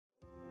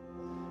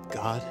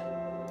God,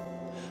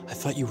 I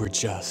thought you were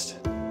just.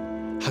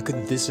 How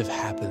could this have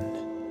happened?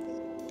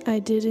 I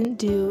didn't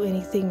do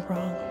anything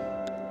wrong.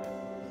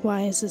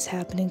 Why is this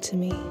happening to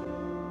me?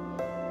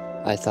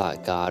 I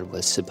thought God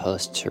was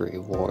supposed to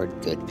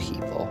reward good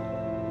people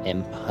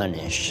and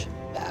punish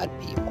bad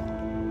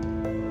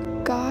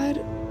people.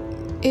 God,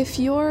 if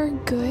you're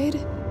good,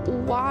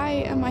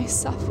 why am I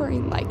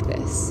suffering like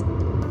this?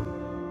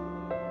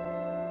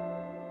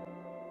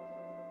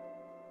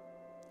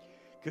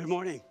 Good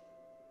morning.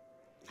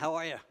 How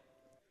are you?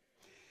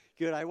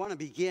 Good. I want to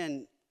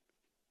begin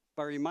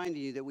by reminding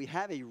you that we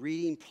have a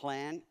reading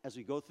plan as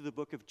we go through the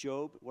book of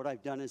Job. What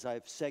I've done is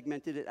I've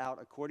segmented it out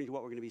according to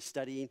what we're going to be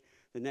studying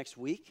the next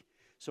week.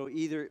 So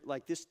either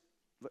like this,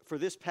 for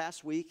this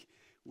past week,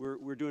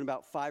 we're doing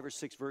about 5 or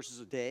 6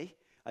 verses a day.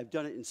 I've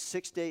done it in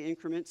 6-day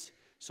increments.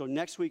 So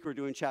next week we're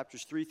doing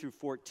chapters 3 through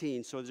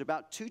 14. So there's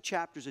about 2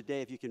 chapters a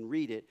day if you can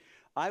read it.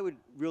 I would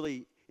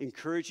really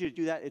encourage you to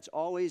do that. It's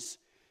always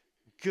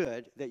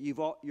good that you've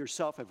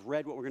yourself have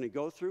read what we're going to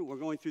go through. We're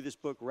going through this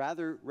book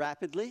rather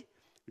rapidly.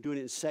 We're doing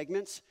it in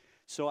segments.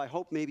 So I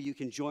hope maybe you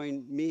can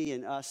join me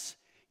and us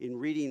in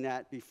reading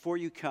that before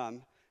you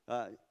come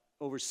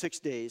over 6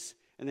 days.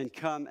 And then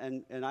come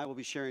and I will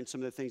be sharing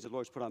some of the things the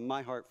Lord's put on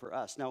my heart for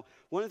us. Now,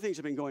 one of the things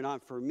that have been going on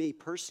for me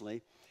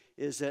personally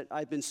is that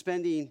I've been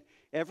spending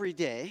every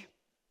day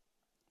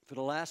for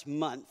the last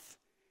month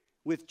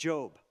with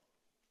Job.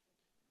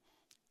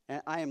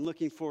 And I am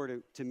looking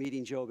forward to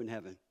meeting Job in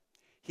heaven.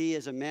 He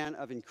is a man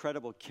of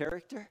incredible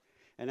character,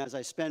 and as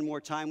I spend more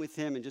time with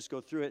him and just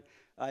go through it,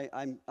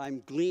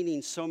 I'm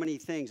gleaning so many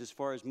things as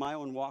far as my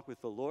own walk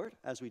with the Lord,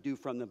 as we do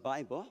from the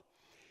Bible.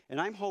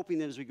 And I'm hoping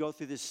that as we go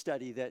through this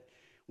study that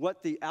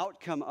what the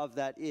outcome of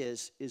that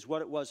is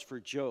what it was for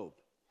Job,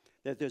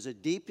 that there's a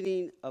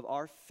deepening of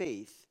our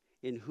faith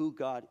in who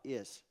God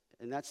is.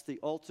 And that's the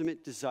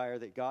ultimate desire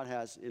that God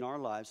has in our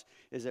lives,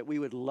 is that we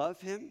would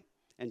love him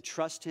and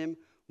trust him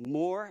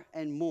more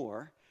and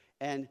more.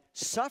 And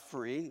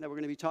suffering that we're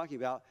going to be talking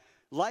about,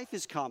 life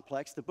is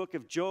complex. The book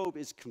of Job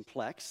is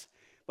complex.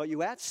 But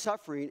you add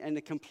suffering and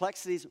the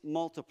complexities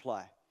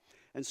multiply.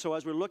 And so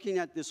as we're looking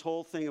at this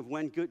whole thing of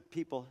when good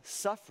people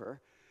suffer,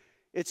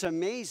 it's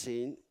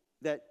amazing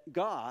that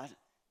God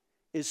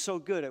is so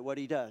good at what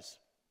he does.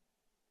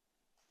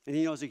 And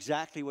he knows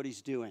exactly what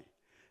he's doing.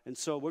 And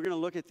so we're going to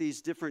look at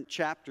these different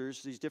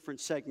chapters, these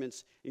different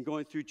segments in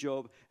going through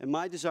Job. And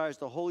my desire is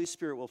the Holy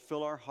Spirit will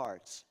fill our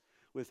hearts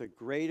with a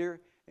greater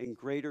and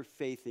greater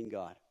faith in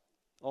God.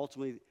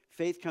 Ultimately,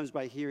 faith comes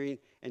by hearing,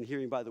 and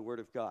hearing by the Word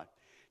of God.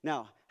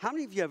 Now, how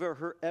many of you have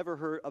ever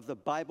heard of the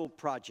Bible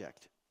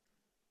Project?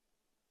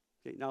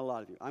 Okay, not a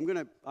lot of you. I'm going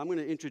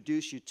to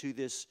introduce you to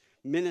this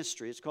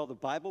ministry. It's called the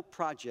Bible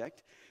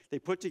Project. They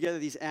put together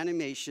these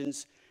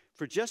animations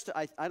for just,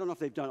 I don't know if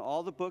they've done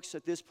all the books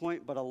at this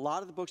point, but a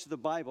lot of the books of the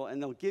Bible,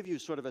 and they'll give you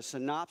sort of a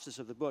synopsis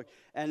of the book,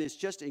 and it's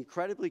just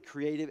incredibly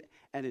creative,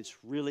 and it's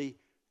really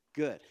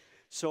good.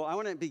 So I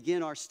want to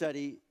begin our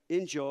study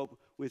in Job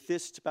with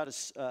this. It's about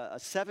a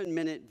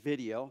 7-minute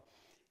video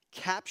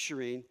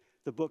capturing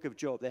the book of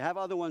Job. They have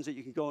other ones that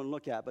you can go and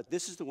look at, but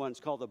this is the one.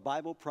 It's called the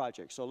Bible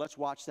Project. So let's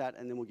watch that,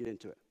 and then we'll get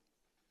into it.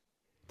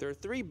 There are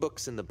 3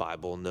 books in the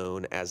Bible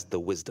known as the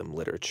wisdom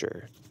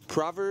literature: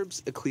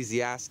 Proverbs,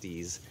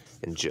 Ecclesiastes,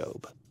 and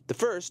Job. The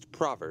first,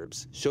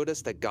 Proverbs, showed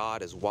us that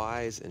God is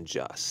wise and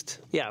just.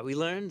 Yeah, we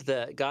learned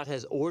that God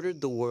has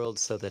ordered the world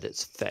so that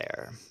it's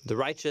fair. The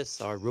righteous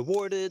are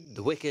rewarded,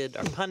 the wicked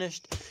are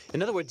punished.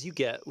 In other words, you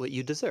get what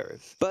you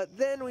deserve. But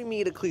then we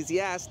meet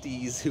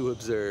Ecclesiastes, who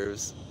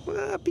observes,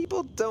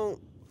 people don't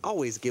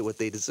always get what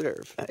they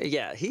deserve.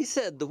 Yeah, he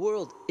said the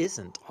world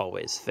isn't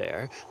always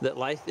fair, that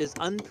life is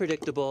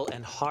unpredictable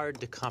and hard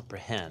to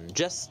comprehend,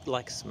 just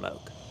like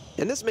smoke.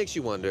 And this makes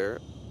you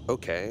wonder,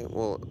 okay,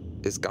 well,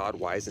 is God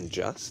wise and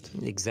just?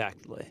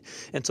 Exactly.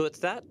 And so it's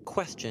that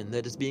question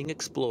that is being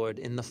explored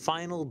in the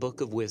final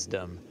book of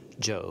wisdom,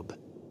 Job.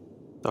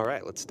 All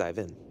right, let's dive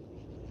in.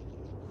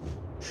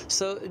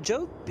 So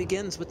Job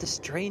begins with a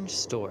strange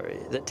story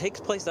that takes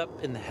place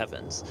up in the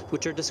heavens,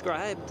 which are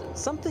described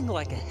something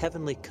like a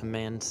heavenly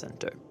command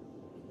center.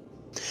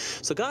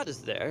 So God is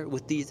there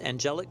with these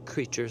angelic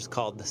creatures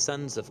called the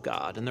sons of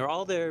God, and they're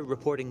all there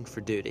reporting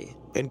for duty.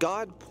 And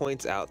God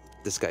points out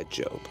this guy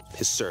Job,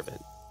 his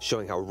servant,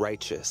 showing how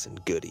righteous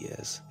and good he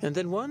is. And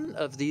then one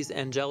of these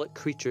angelic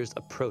creatures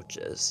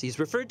approaches. He's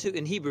referred to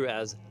in Hebrew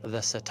as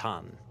the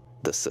Satan.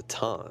 The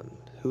Satan?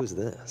 Who is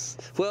this?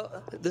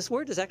 Well, this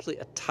word is actually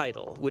a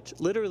title, which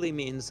literally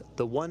means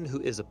the one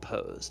who is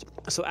opposed.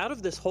 So out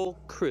of this whole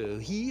crew,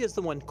 he is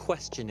the one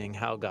questioning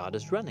how God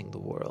is running the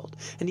world.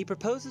 And he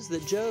proposes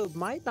that Job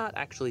might not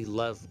actually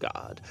love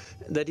God,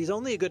 that he's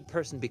only a good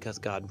person because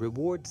God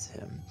rewards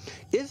him.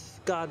 If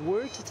God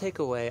were to take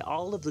away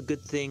all of the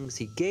good things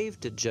he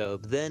gave to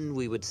Job, then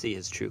we would see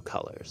his true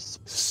colors.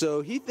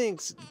 So he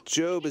thinks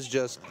Job is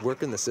just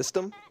working the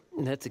system?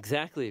 That's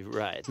exactly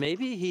right.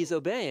 Maybe he's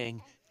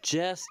obeying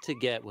just to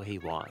get what he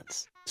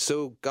wants.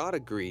 So God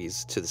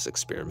agrees to this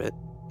experiment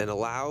and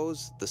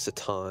allows the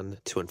Satan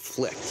to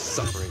inflict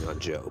suffering on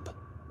Job.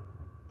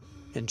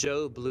 And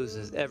Job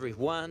loses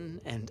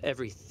everyone and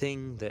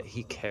everything that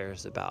he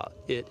cares about.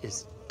 It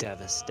is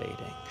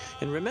devastating.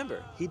 And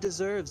remember, he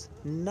deserves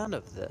none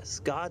of this.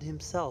 God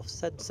himself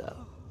said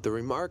so. The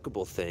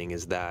remarkable thing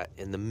is that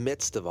in the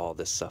midst of all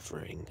this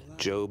suffering,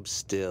 Job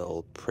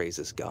still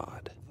praises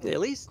God. At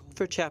least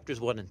for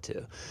chapters 1 and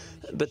 2.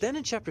 But then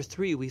in chapter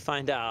 3, we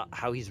find out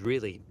how he's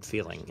really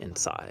feeling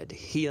inside.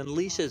 He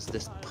unleashes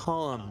this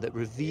poem that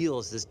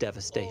reveals this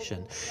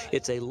devastation.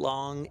 It's a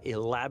long,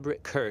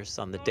 elaborate curse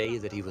on the day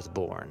that he was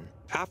born.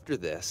 After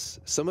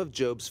this, some of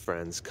Job's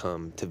friends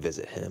come to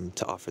visit him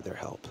to offer their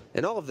help.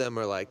 And all of them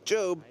are like,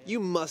 Job, you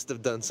must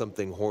have done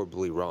something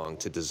horribly wrong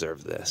to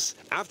deserve this.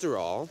 After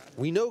all,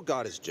 we know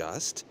God is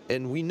just,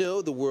 and we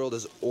know the world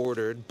is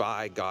ordered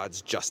by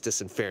God's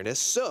justice and fairness,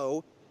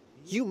 so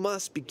you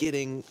must be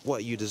getting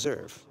what you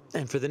deserve.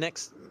 And for the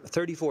next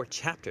 34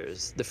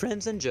 chapters, the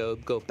friends and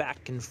Job go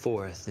back and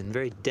forth in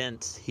very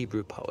dense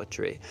Hebrew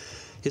poetry.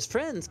 His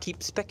friends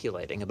keep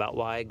speculating about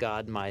why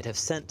God might have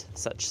sent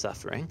such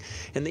suffering,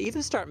 and they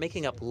even start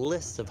making up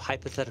lists of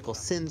hypothetical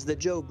sins that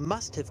Job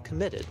must have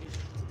committed.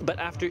 But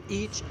after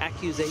each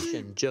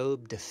accusation,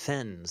 Job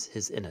defends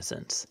his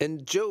innocence.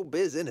 And Job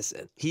is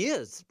innocent. He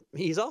is.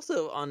 He's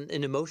also on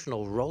an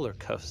emotional roller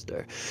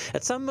coaster.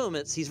 At some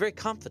moments, he's very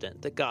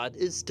confident that God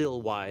is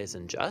still wise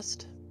and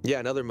just. Yeah,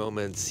 in other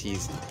moments,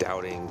 he's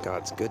doubting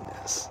God's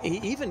goodness. He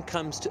even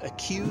comes to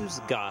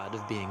accuse God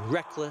of being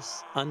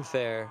reckless,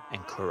 unfair,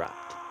 and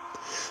corrupt.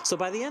 So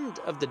by the end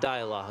of the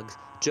dialogues,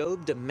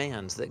 Job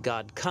demands that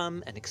God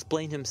come and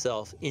explain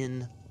himself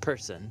in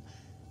person,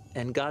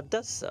 and God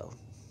does so.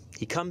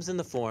 He comes in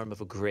the form of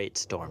a great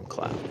storm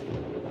cloud.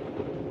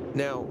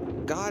 Now,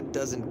 God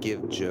doesn't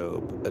give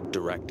Job a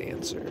direct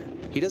answer.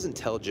 He doesn't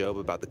tell Job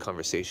about the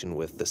conversation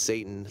with the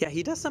Satan. Yeah,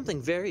 he does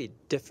something very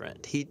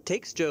different. He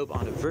takes Job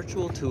on a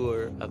virtual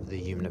tour of the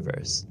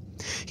universe.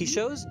 He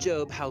shows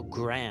Job how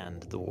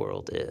grand the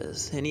world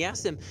is, and he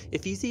asks him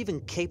if he's even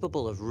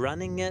capable of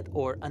running it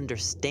or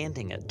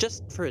understanding it,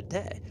 just for a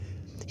day.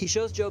 He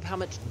shows Job how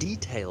much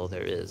detail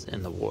there is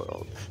in the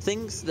world,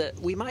 things that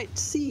we might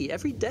see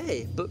every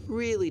day, but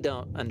really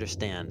don't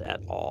understand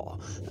at all.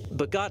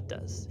 But God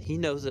does. He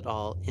knows it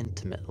all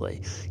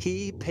intimately.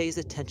 He pays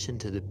attention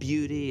to the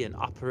beauty and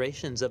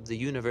operations of the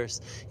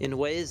universe in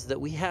ways that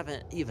we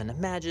haven't even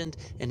imagined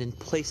and in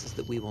places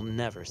that we will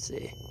never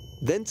see.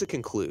 Then to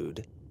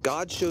conclude,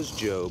 God shows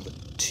Job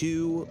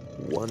two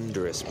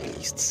wondrous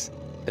beasts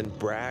and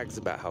brags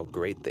about how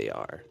great they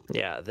are.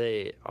 Yeah,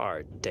 they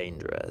are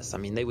dangerous. I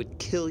mean, they would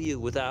kill you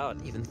without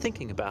even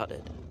thinking about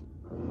it.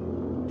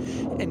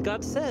 And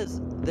God says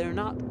they're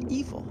not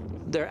evil.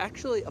 They're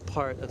actually a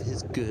part of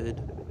his good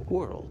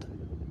world.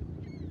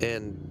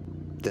 And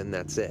then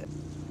that's it.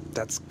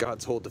 That's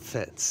God's whole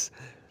defense.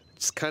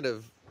 It's kind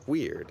of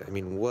weird. I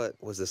mean,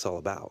 what was this all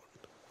about?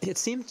 It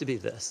seems to be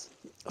this.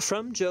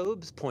 From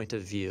Job's point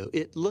of view,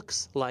 it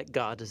looks like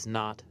God is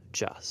not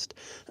just.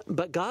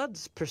 But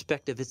God's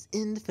perspective is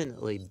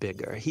infinitely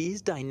bigger.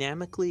 He's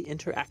dynamically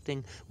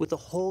interacting with a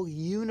whole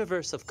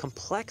universe of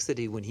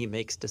complexity when he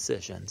makes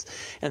decisions.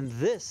 And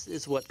this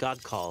is what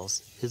God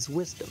calls his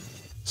wisdom.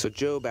 So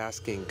Job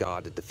asking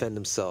God to defend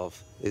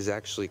himself is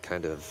actually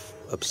kind of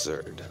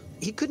absurd.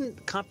 He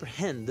couldn't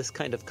comprehend this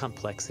kind of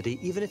complexity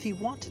even if he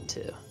wanted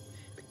to.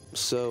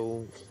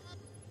 So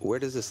where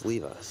does this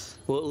leave us?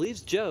 Well, it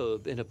leaves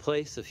Job in a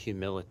place of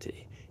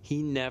humility.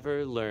 He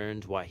never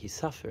learned why he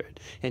suffered,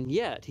 and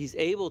yet he's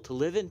able to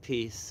live in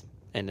peace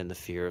and in the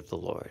fear of the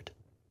Lord.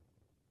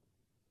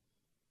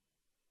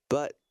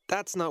 But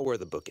that's not where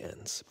the book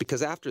ends,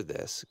 because after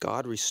this,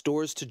 God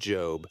restores to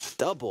Job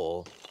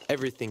double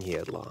everything he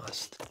had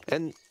lost.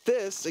 And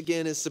this,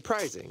 again, is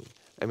surprising.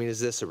 I mean,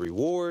 is this a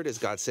reward? Is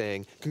God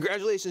saying,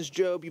 congratulations,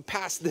 Job, you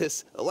passed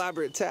this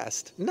elaborate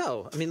test?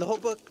 No, I mean, the whole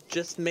book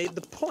just made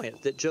the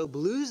point that Job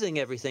losing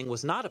everything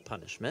was not a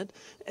punishment,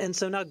 and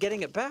so now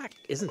getting it back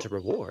isn't a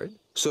reward.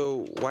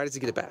 So why does he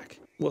get it back?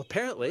 Well,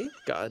 apparently,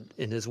 God,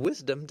 in his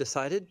wisdom,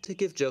 decided to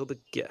give Job a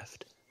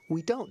gift.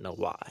 We don't know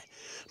why.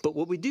 But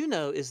what we do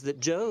know is that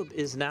Job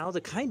is now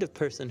the kind of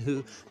person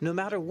who, no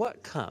matter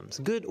what comes,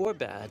 good or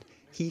bad,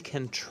 he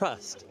can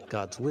trust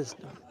God's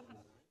wisdom.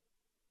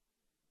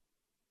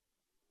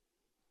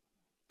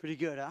 Pretty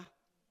good, huh?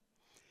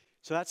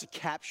 So that's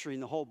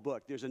capturing the whole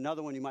book. There's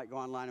another one you might go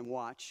online and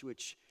watch,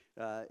 which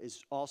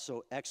is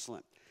also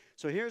excellent.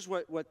 So here's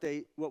what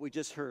we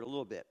just heard a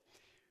little bit.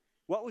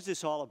 What was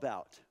this all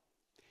about?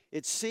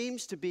 It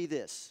seems to be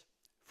this.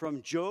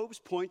 From Job's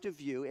point of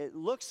view, it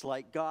looks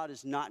like God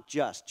is not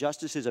just.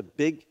 Justice is a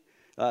big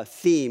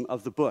theme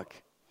of the book.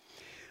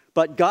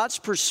 But God's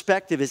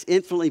perspective is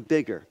infinitely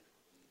bigger.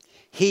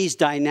 He's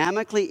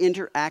dynamically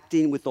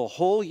interacting with the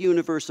whole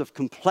universe of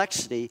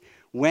complexity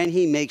when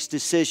he makes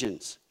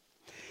decisions.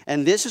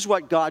 And this is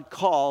what God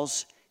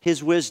calls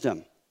his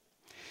wisdom.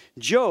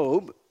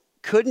 Job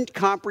couldn't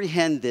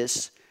comprehend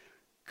this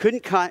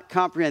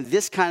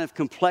kind of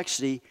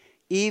complexity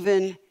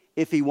even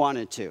if he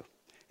wanted to.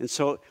 And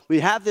so we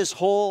have this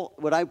whole,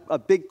 a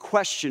big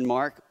question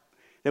mark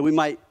that we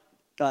might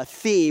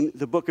theme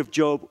the book of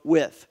Job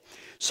with.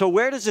 So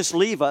where does this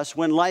leave us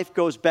when life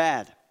goes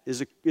bad is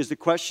the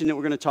question that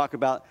we're going to talk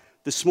about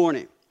this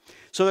morning.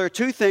 So there are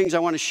two things I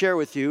want to share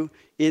with you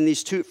in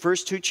these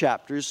first two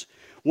chapters.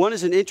 One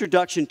is an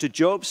introduction to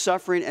Job's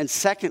suffering, and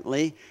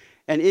secondly,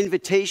 an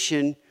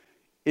invitation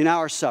in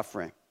our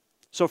suffering.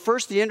 So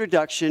first, the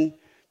introduction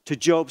to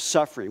Job's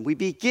suffering. We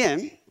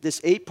begin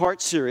this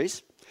 8-part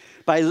series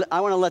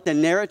I want to let the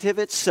narrative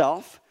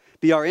itself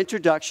be our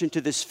introduction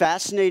to this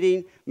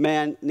fascinating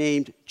man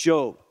named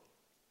Job.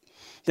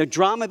 The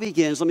drama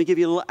begins, let me give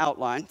you a little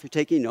outline if you're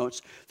taking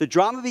notes. The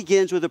drama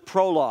begins with a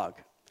prologue,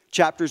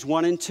 chapters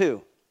 1 and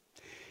 2.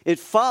 It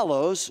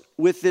follows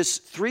with this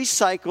 3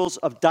 cycles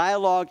of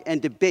dialogue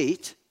and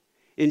debate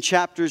in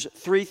chapters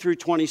 3 through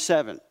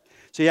 27.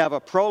 So you have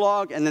a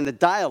prologue and then the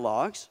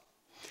dialogues.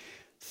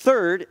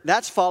 Third,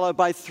 that's followed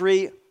by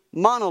 3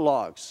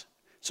 monologues.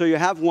 So you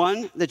have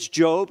one that's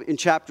Job in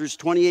chapters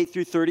 28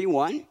 through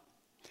 31.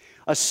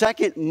 A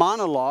second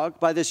monologue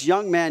by this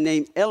young man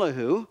named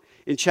Elihu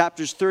in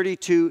chapters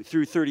 32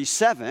 through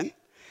 37.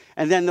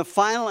 And then the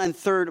final and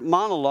third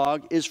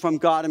monologue is from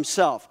God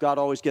himself. God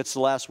always gets the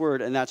last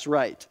word, and that's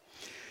right.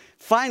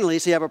 Finally,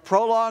 so you have a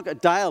prologue, a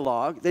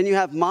dialogue, then you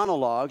have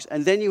monologues,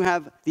 and then you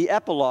have the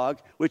epilogue,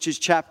 which is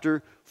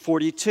chapter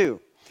 42.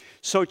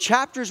 So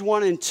chapters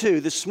 1 and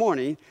 2 this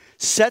morning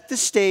set the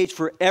stage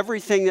for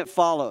everything that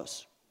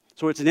follows.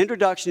 So it's an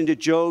introduction into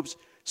Job's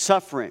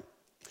suffering.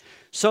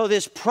 So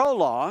this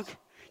prologue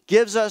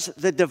gives us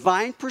the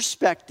divine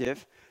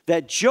perspective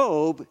that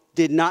Job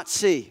did not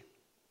see.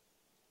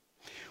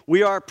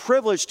 We are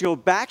privileged to go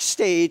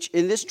backstage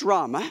in this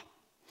drama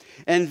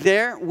and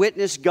there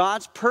witness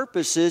God's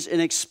purposes in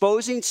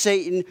exposing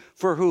Satan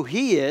for who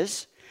he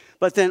is,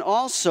 but then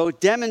also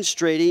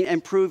demonstrating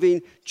and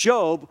proving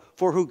Job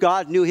for who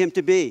God knew him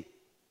to be,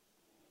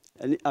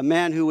 a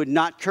man who would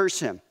not curse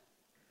him.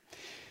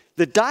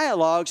 The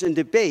dialogues and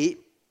debate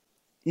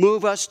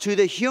move us to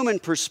the human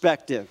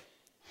perspective.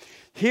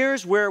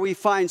 Here's where we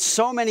find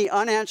so many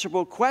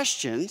unanswerable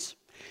questions,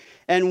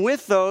 and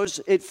with those,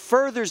 it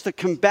furthers the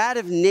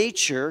combative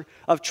nature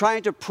of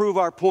trying to prove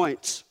our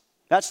points.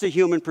 That's the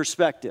human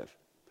perspective.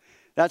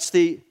 That's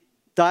the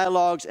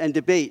dialogues and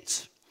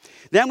debates.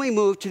 Then we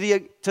move to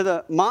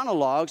the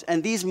monologues,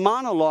 and these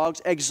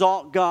monologues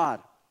exalt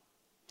God.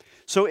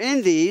 So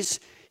in these,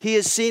 he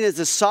is seen as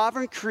the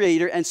sovereign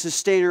creator and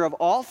sustainer of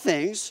all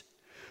things,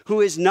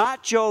 who is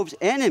not Job's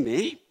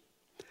enemy,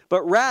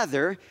 but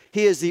rather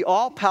he is the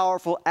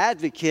all-powerful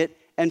advocate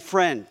and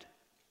friend.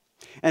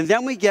 And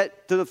then we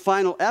get to the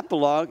final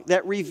epilogue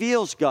that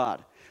reveals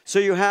God. So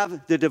you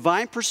have the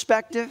divine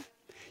perspective,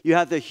 you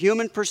have the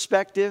human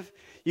perspective,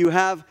 you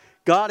have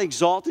God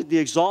exalted, the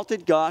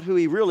exalted God, who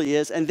he really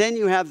is, and then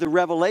you have the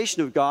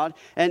revelation of God.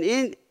 And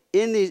in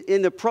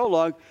the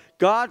prologue,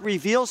 God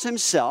reveals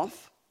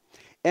himself,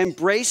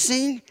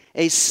 embracing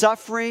a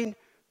suffering,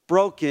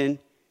 broken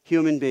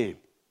human being.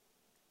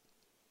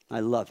 I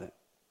love it.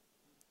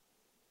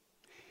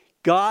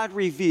 God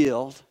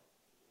revealed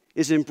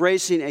is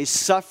embracing a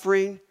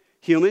suffering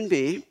human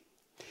being.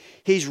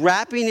 He's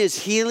wrapping his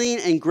healing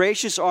and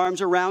gracious arms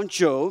around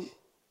Job,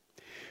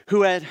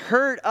 who had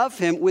heard of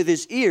him with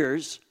his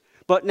ears,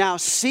 but now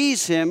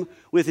sees him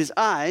with his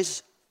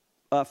eyes,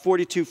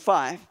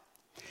 42:5.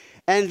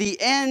 And the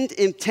end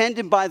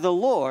intended by the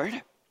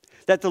Lord,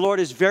 that the Lord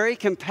is very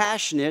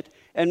compassionate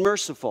and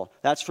merciful.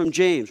 That's from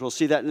James. We'll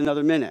see that in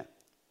another minute.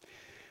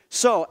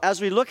 So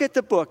as we look at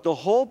the book, the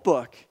whole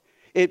book,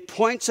 it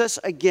points us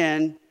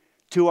again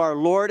to our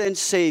Lord and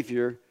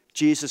Savior,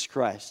 Jesus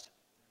Christ.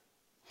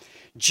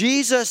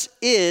 Jesus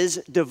is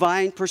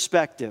divine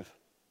perspective.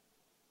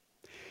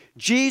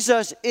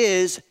 Jesus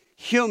is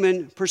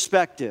human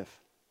perspective.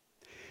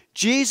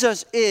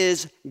 Jesus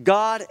is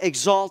God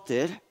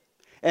exalted,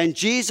 and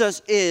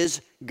Jesus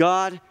is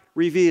God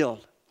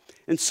revealed.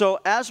 And so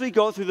as we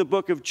go through the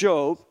book of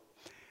Job,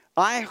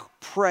 I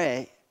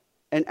pray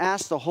and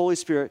ask the Holy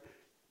Spirit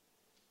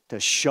to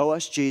show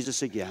us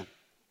Jesus again.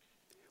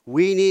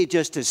 We need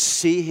just to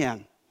see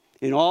him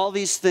in all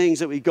these things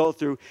that we go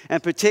through,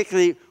 and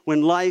particularly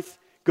when life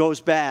goes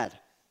bad.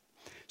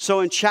 So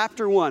in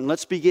chapter 1,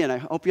 let's begin. I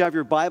hope you have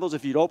your Bibles.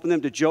 If you'd open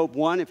them to Job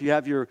 1, if you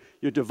have your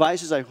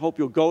devices, I hope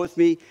you'll go with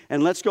me.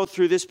 And let's go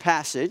through this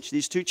passage,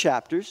 these 2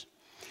 chapters.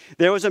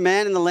 There was a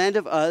man in the land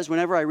of Uz.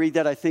 Whenever I read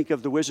that, I think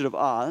of the Wizard of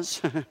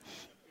Oz.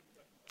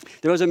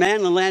 There was a man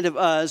in the land of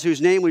Uz whose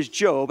name was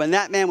Job, and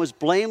that man was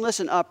blameless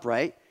and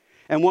upright,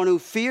 and one who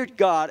feared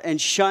God and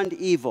shunned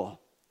evil.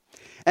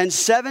 And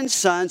 7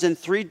 sons and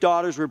 3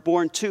 daughters were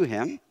born to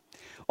him.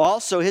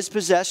 Also his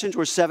possessions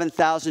were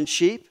 7,000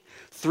 sheep,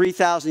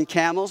 3,000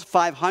 camels,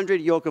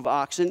 500 yoke of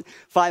oxen,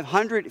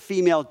 500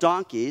 female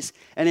donkeys,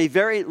 and a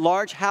very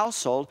large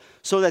household,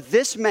 so that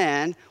this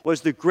man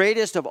was the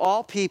greatest of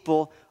all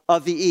people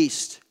of the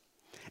East.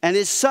 And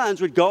his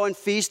sons would go and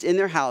feast in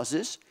their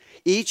houses,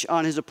 each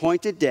on his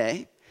appointed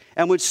day,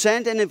 and would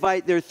send and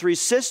invite their 3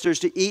 sisters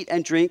to eat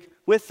and drink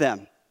with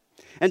them.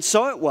 And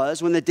so it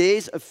was, when the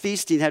days of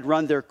feasting had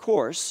run their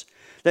course,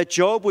 that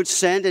Job would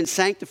send and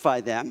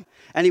sanctify them,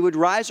 and he would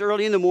rise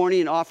early in the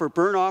morning and offer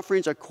burnt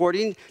offerings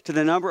according to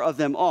the number of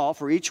them all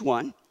for each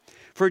one.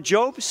 For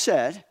Job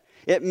said,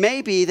 "It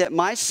may be that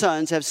my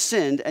sons have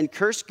sinned and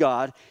cursed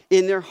God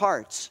in their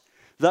hearts."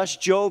 Thus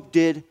Job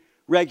did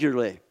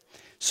regularly.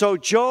 So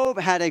Job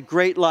had a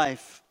great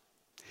life.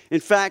 In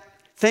fact,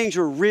 things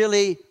were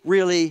really,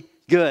 really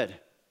good.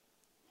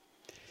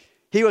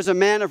 He was a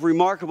man of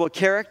remarkable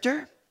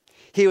character.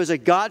 He was a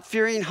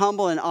God-fearing,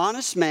 humble, and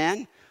honest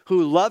man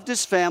who loved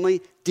his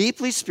family,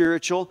 deeply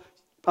spiritual,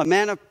 a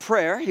man of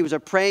prayer. He was a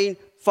praying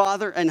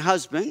father and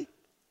husband.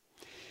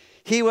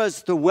 He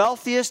was the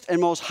wealthiest and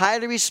most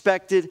highly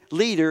respected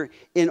leader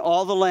in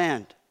all the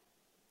land.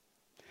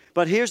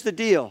 But here's the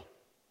deal.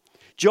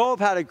 Job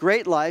had a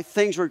great life.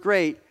 Things were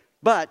great,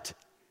 but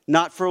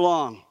not for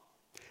long.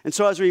 And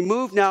so as we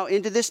move now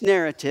into this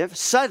narrative,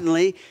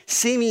 suddenly,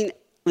 seemingly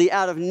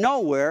out of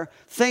nowhere,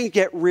 things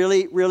get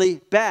really, really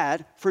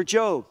bad for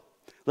Job.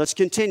 Let's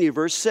continue,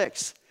 verse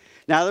 6.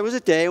 Now there was a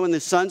day when the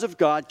sons of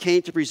God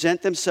came to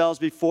present themselves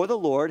before the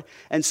Lord,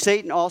 and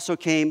Satan also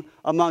came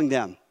among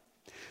them.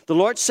 The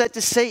Lord said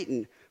to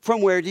Satan,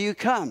 "From where do you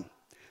come?"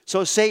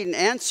 So Satan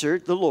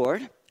answered the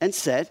Lord and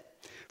said,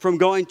 "From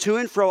going to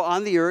and fro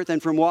on the earth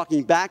and from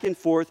walking back and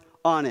forth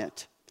on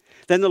it."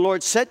 Then the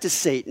Lord said to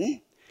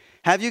Satan,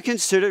 "Have you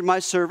considered my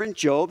servant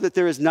Job, that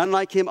there is none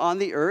like him on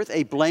the earth,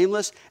 a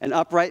blameless and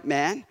upright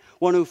man,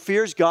 one who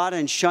fears God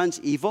and shuns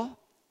evil?"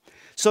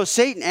 So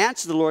Satan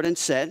answered the Lord and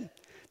said,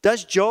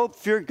 "Does Job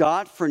fear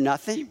God for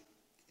nothing?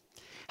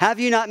 Have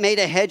you not made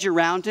a hedge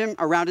around him,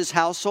 around his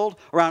household,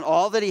 around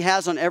all that he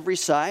has on every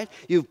side?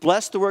 You've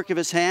blessed the work of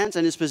his hands,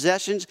 and his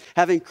possessions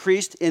have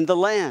increased in the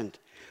land.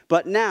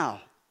 But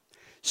now,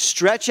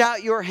 stretch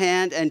out your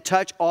hand and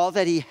touch all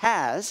that he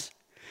has,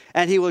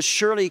 and he will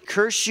surely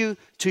curse you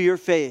to your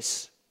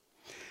face."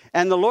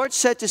 And the Lord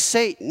said to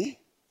Satan,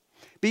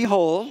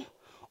 "Behold,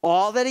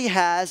 all that he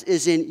has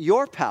is in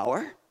your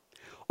power,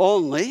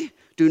 only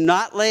do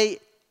not lay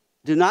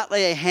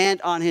a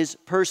hand on his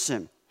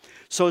person."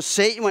 So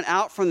Satan went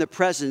out from the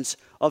presence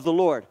of the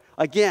Lord.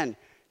 Again,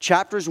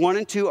 chapters 1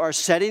 and 2 are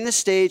setting the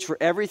stage for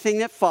everything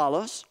that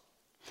follows.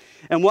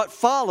 And what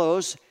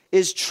follows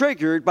is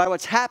triggered by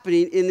what's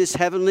happening in this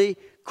heavenly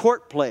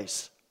court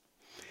place.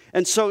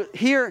 And so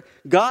here,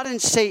 God and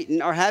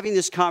Satan are having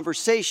this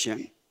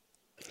conversation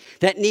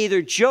that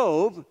neither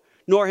Job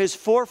nor his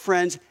four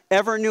friends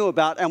ever knew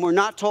about, and we're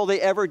not told they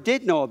ever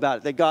did know about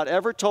it, that God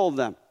ever told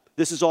them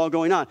this is all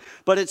going on.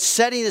 But it's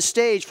setting the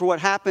stage for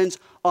what happens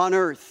on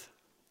earth.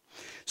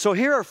 So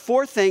here are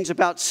four things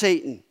about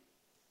Satan.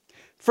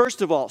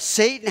 First of all,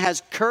 Satan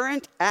has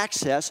current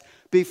access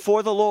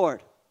before the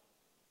Lord.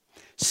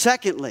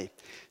 Secondly,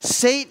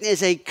 Satan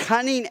is a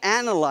cunning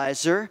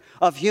analyzer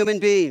of human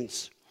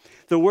beings.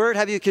 The word,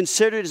 have you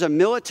considered, is a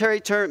military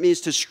term. It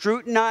means to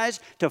scrutinize,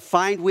 to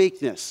find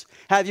weakness.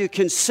 Have you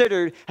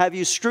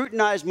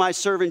scrutinized my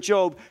servant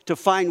Job to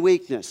find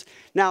weakness?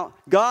 Now,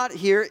 God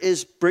here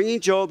is bringing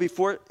Job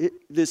before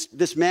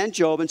this man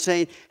Job and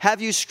saying,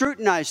 have you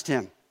scrutinized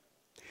him?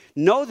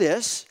 Know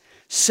this,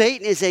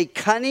 Satan is a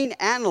cunning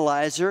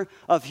analyzer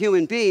of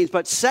human beings.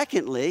 But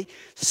secondly,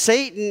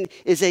 Satan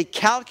is a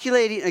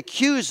calculating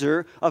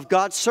accuser of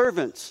God's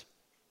servants.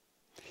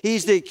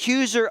 He's the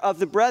accuser of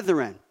the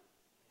brethren.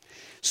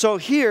 So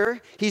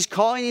here, he's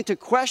calling into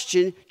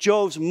question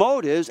Job's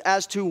motives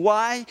as to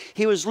why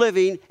he was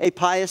living a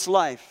pious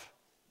life.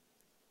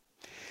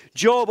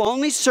 Job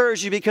only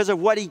serves you because of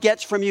what he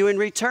gets from you in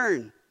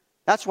return.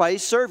 That's why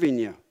he's serving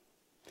you.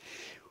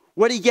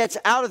 What he gets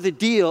out of the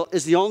deal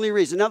is the only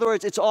reason. In other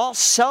words, it's all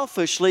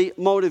selfishly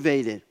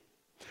motivated.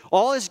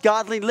 All his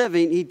godly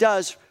living he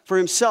does for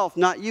himself,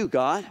 not you,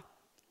 God.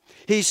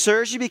 He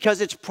serves you because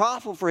it's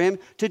profitable for him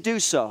to do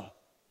so.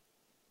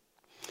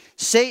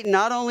 Satan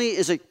not only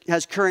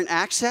has current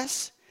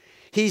access,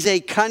 he's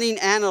a cunning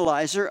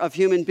analyzer of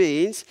human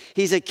beings.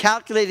 He's a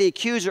calculating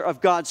accuser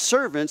of God's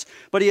servants,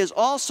 but he is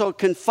also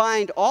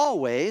confined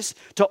always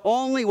to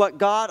only what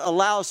God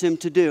allows him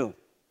to do.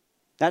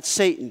 That's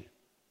Satan.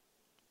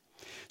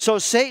 So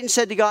Satan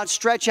said to God,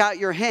 "Stretch out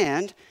your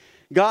hand."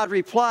 God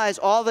replies,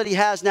 "All that he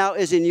has now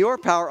is in your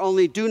power,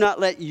 only do not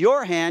let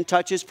your hand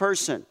touch his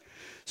person."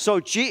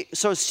 So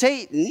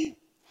Satan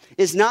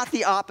is not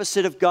the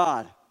opposite of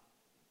God.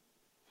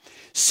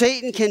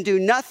 Satan can do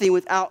nothing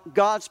without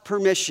God's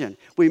permission.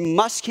 We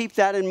must keep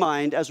that in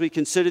mind as we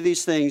consider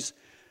these things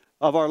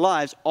of our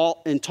lives,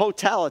 all in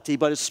totality,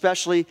 but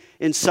especially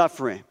in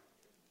suffering.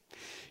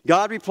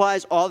 God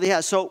replies, all that he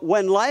has. So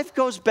when life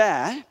goes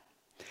bad,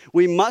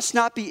 we must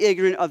not be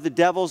ignorant of the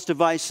devil's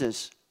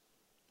devices.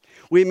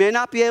 We may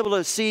not be able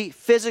to see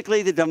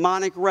physically the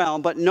demonic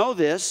realm, but know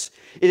this,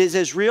 it is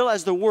as real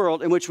as the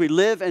world in which we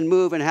live and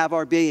move and have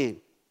our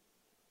being.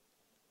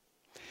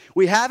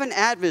 We have an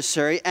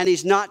adversary, and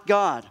he's not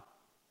God.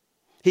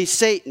 He's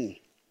Satan.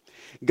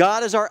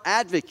 God is our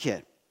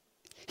advocate.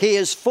 He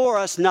is for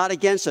us, not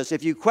against us.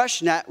 If you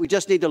question that, we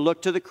just need to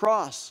look to the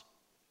cross,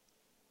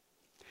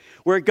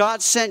 where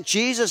God sent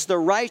Jesus the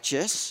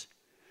righteous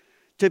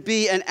to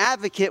be an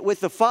advocate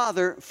with the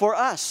Father for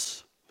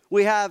us.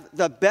 we have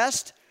the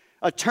best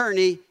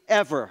attorney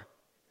ever.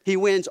 He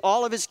wins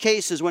all of his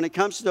cases when it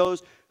comes to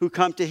those who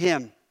come to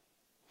him.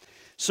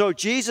 So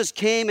Jesus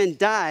came and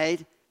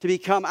died to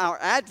become our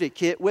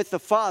advocate with the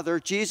Father,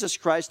 Jesus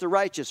Christ the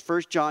righteous.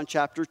 1 John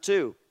chapter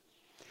 2.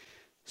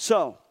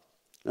 So,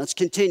 let's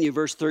continue,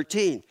 verse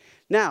 13.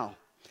 Now,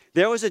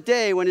 there was a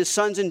day when his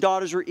sons and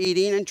daughters were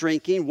eating and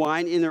drinking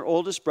wine in their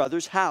oldest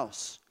brother's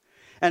house.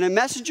 And a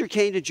messenger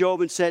came to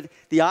Job and said,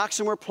 the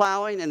oxen were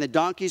plowing and the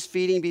donkeys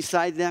feeding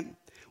beside them,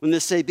 when the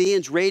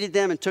Sabaeans raided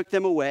them and took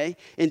them away.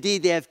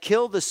 Indeed, they have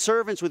killed the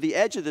servants with the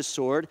edge of the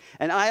sword,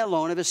 and I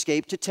alone have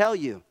escaped to tell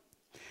you.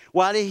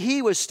 While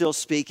he was still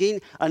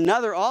speaking,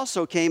 another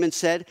also came and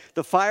said,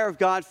 the fire of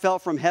God fell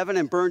from heaven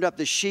and burned up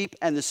the sheep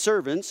and the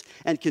servants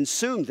and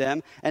consumed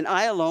them, and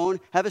I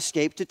alone have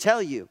escaped to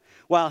tell you.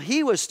 While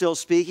he was still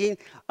speaking,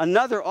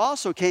 another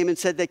also came and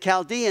said, the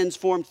Chaldeans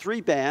formed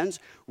 3 bands,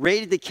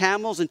 raided the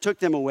camels and took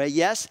them away,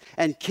 yes,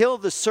 and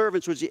killed the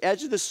servants with the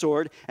edge of the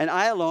sword, and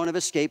I alone have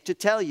escaped to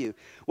tell you.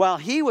 While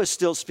he was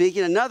still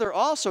speaking, another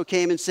also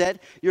came and said,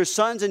 your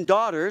sons and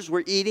daughters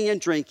were eating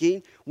and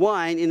drinking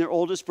wine in their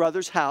oldest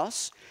brother's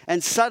house,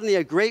 and suddenly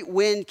a great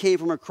wind came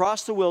from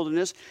across the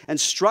wilderness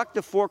and struck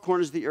the 4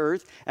 corners of the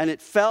earth, and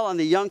it fell on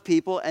the young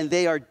people, and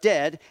they are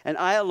dead, and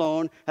I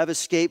alone have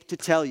escaped to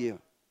tell you.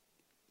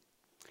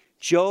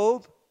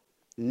 Job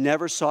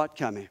never saw it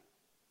coming,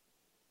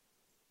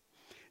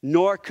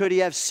 nor could he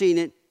have seen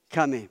it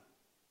coming.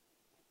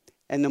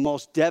 And the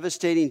most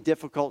devastating,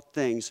 difficult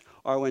things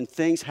are when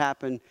things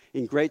happen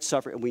in great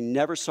suffering, and we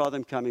never saw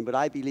them coming, but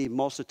I believe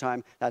most of the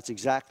time that's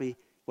exactly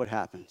what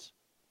happens.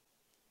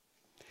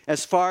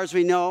 As far as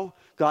we know,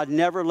 God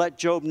never let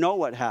Job know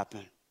what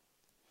happened.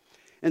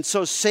 And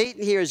so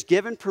Satan here is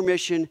given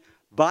permission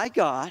by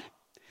God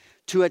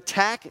to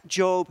attack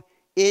Job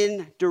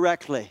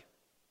indirectly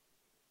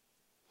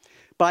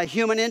by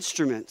human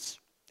instruments.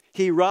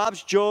 He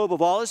robs Job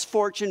of all his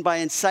fortune by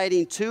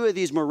inciting 2 of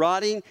these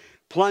marauding,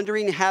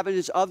 plundering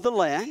inhabitants of the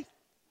land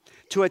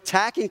to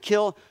attack and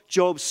kill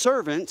Job's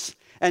servants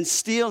and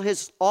steal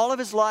all of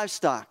his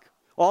livestock,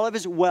 all of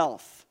his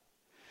wealth.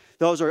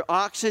 Those are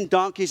oxen,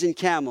 donkeys, and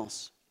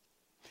camels.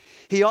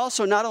 He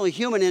also, not only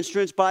human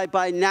instruments,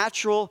 by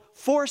natural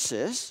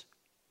forces,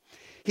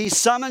 he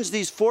summons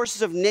these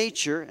forces of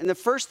nature, and the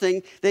first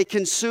thing, they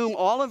consume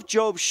all of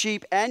Job's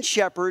sheep and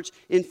shepherds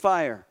in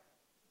fire.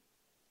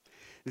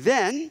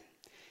 Then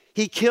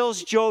he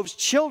kills Job's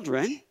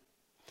children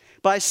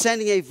by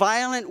sending a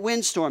violent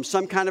windstorm,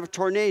 some kind of a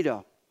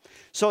tornado.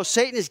 So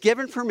Satan is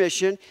given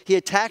permission. He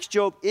attacks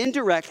Job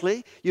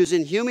indirectly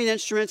using human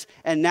instruments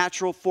and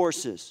natural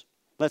forces.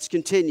 Let's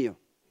continue.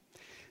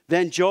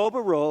 Then Job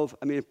arose.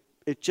 I mean,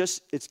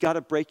 it's got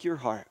to break your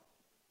heart.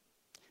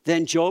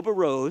 Then Job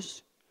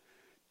arose,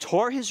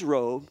 tore his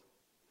robe,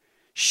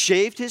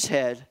 shaved his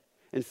head,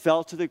 and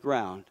fell to the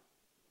ground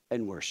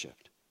and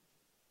worshiped.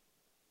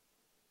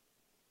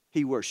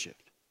 He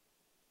worshiped.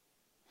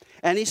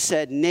 And he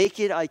said,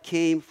 naked I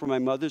came from my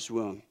mother's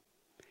womb,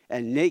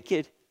 and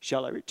naked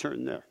shall I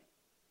return there.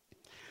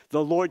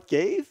 The Lord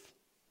gave,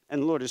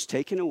 and the Lord has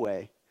taken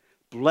away.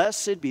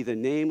 Blessed be the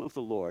name of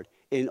the Lord.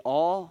 In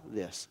all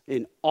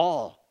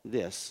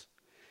this,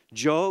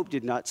 Job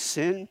did not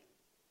sin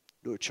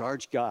nor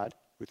charge God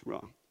with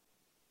wrong.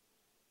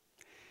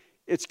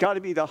 It's got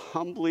to be the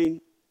humbling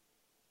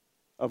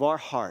of our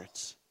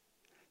hearts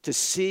to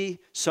see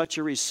such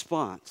a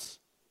response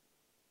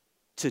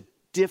to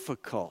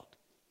difficult,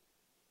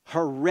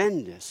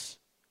 horrendous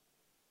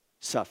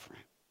suffering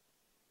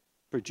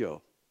for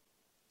Job.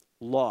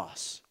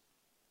 Loss.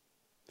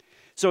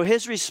 So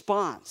his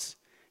response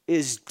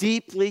is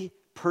deeply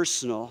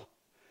personal,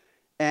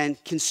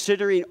 and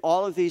considering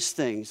all of these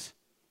things,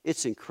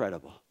 it's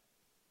incredible.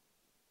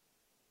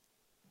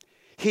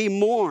 He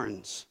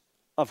mourns,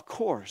 of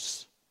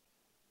course.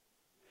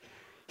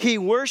 He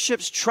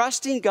worships,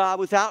 trusting God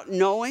without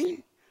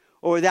knowing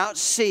or without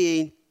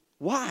seeing.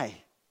 Why?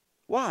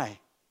 Why?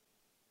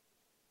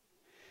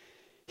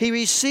 He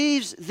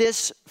receives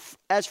this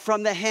as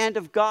from the hand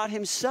of God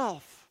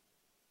himself.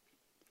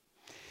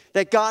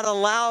 That God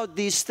allowed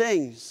these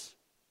things.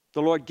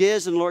 The Lord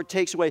gives and the Lord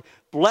takes away.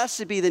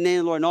 Blessed be the name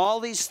of the Lord. And all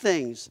these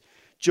things,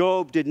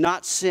 Job did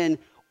not sin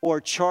or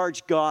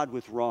charge God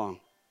with wrong.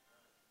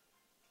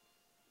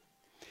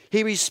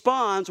 He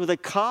responds with a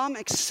calm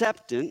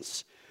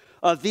acceptance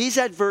of these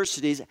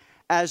adversities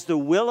as the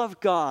will of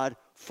God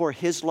for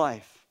his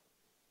life.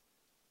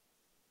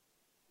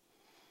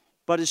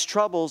 But his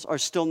troubles are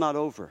still not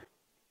over.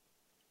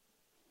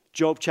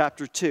 Job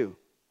chapter 2.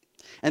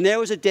 And there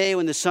was a day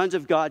when the sons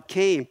of God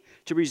came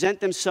to present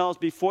themselves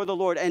before the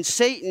Lord, and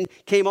Satan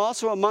came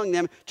also among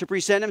them to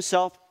present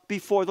himself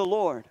before the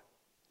Lord.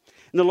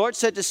 And the Lord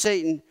said to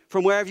Satan,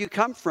 from where have you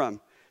come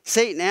from?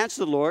 Satan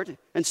answered the Lord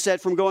and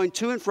said, from going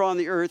to and fro on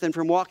the earth and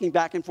from walking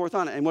back and forth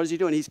on it. And what is he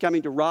doing? He's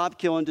coming to rob,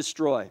 kill, and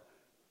destroy,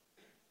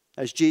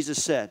 as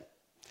Jesus said.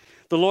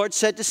 The Lord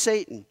said to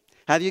Satan,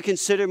 have you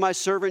considered my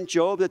servant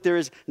Job, that there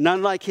is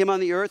none like him on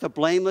the earth, a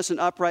blameless and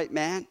upright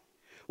man,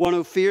 one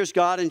who fears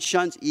God and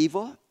shuns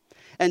evil?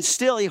 and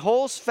still he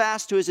holds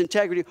fast to his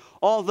integrity,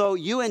 although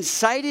you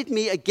incited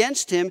me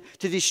against him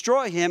to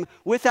destroy him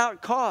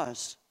without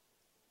cause.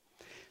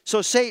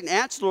 So Satan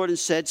answered the Lord and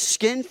said,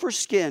 skin for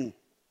skin.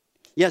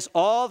 Yes,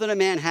 all that a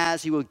man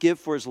has he will give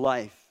for his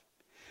life.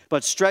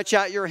 But stretch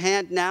out your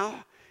hand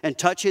now and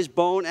touch his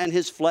bone and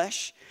his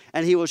flesh,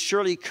 and he will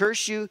surely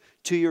curse you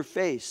to your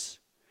face.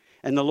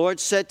 And the Lord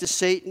said to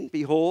Satan,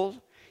 behold,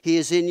 he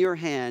is in your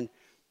hand,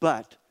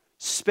 but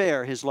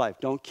spare his life.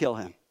 Don't kill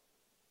him.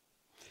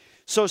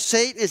 So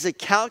Satan is a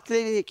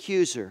calculating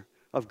accuser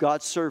of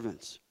God's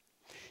servants.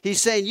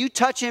 He's saying, you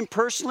touch him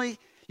personally,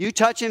 you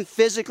touch him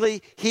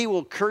physically, he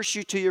will curse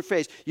you to your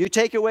face. You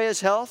take away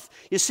his health.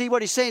 You see,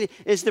 what he's saying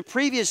is the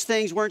previous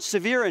things weren't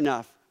severe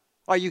enough.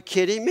 Are you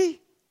kidding me?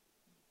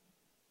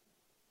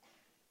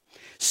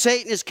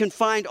 Satan is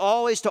confined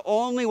always to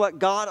only what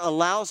God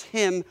allows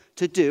him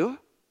to do.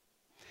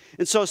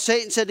 And so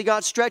Satan said to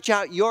God, stretch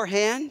out your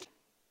hand.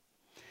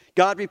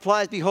 God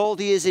replies, behold,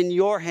 he is in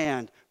your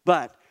hand,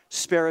 but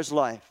spare his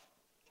life.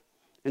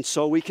 And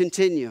so we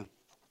continue.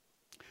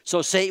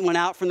 So Satan went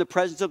out from the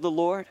presence of the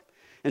Lord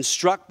and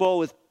struck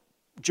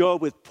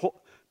Job with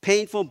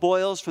painful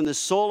boils from the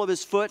sole of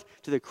his foot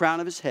to the crown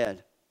of his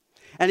head.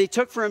 And he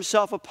took for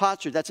himself a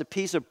potsherd, that's a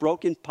piece of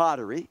broken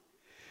pottery,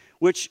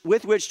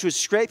 with which to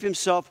scrape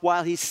himself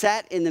while he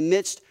sat in the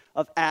midst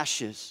of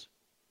ashes.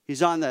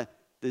 He's on the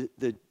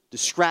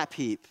scrap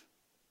heap.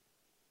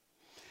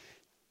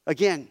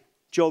 Again,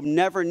 Job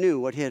never knew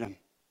what hit him.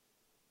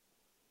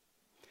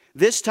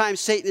 This time,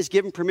 Satan is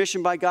given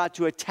permission by God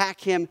to attack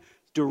him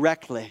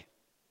directly.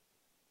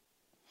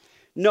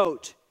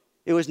 Note,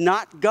 it was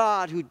not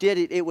God who did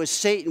it, it was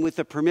Satan with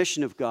the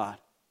permission of God.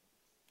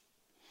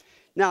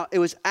 Now, it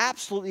was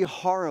absolutely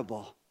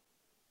horrible.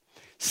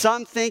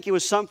 Some think it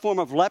was some form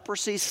of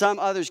leprosy, some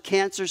others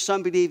cancer,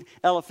 some believe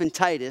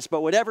elephantitis,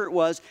 but whatever it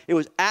was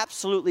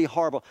absolutely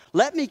horrible.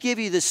 Let me give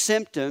you the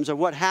symptoms of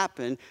what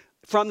happened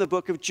from the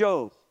book of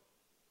Job.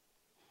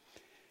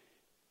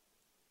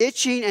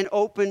 Itching and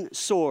open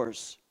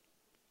sores,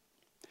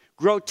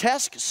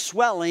 grotesque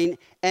swelling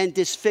and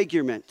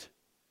disfigurement,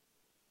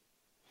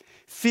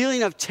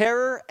 feeling of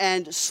terror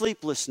and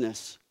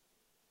sleeplessness,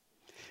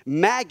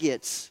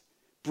 maggots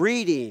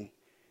breeding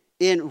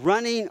in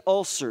running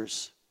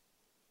ulcers,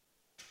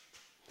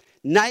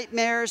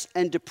 nightmares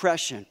and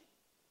depression,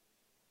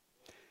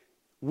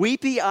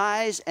 weepy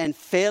eyes and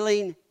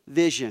failing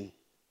vision,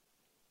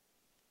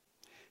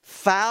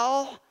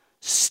 foul,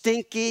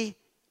 stinky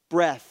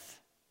breath,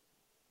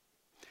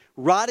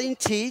 rotting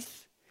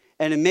teeth,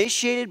 an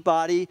emaciated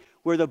body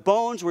where the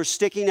bones were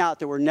sticking out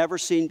that were never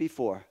seen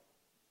before.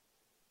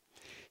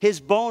 His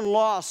bone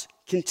loss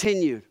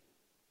continued.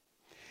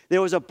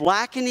 There was a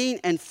blackening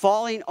and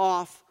falling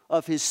off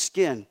of his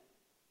skin.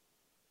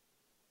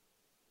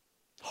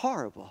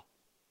 Horrible.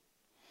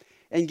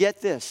 And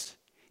get this,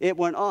 it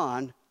went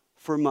on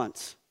for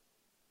months.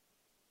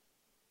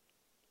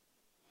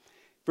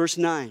 Verse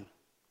 9,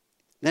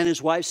 then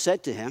his wife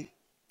said to him,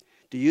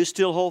 do you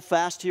still hold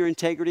fast to your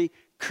integrity?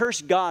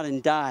 Curse God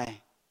and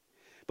die.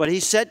 But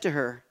he said to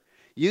her,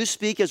 you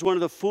speak as one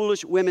of the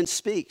foolish women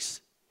speaks.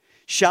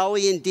 Shall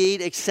we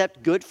indeed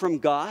accept good from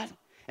God?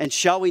 And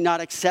shall we not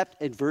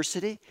accept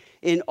adversity?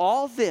 In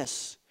all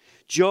this,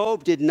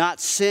 Job did not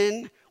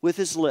sin with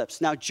his lips.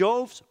 Now,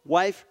 Job's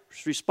wife's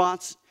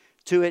response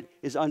to it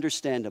is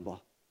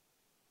understandable.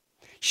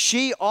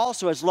 She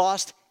also has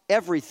lost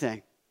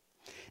everything.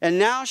 And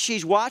now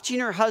she's watching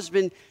her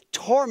husband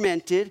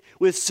tormented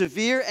with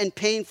severe and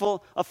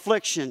painful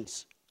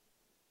afflictions.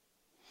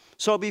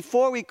 So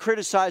before we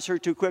criticize her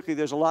too quickly,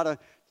 there's a lot of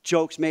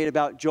jokes made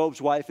about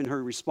Job's wife and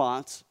her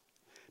response.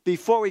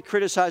 Before we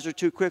criticize her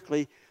too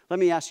quickly, let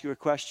me ask you a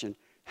question.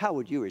 How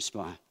would you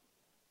respond?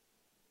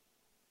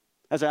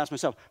 As I ask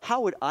myself,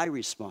 how would I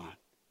respond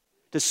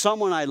to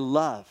someone I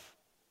love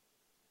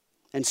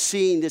and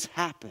seeing this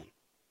happen?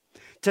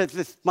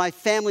 To my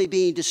family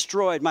being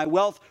destroyed, my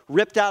wealth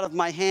ripped out of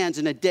my hands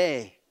in a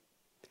day.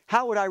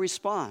 How would I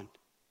respond?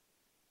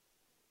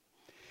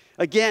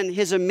 Again,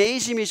 his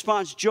amazing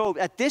response, Job,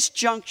 at this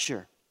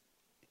juncture,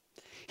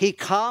 he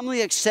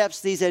calmly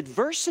accepts these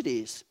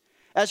adversities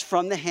as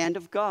from the hand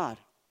of God.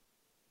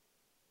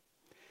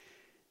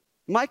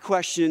 My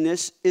question in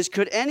this is,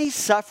 could any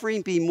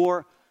suffering be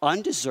more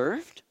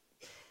undeserved?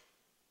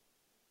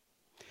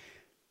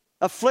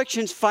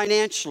 Afflictions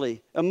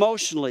financially,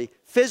 emotionally,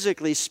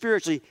 physically,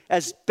 spiritually,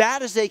 as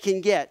bad as they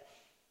can get,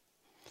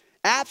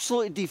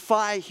 absolutely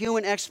defy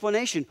human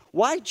explanation.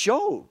 Why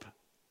Job?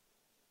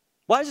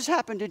 Why does this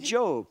happen to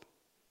Job?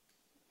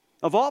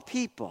 Of all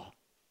people.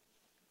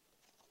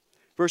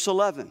 Verse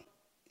 11.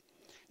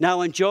 Now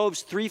when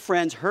Job's 3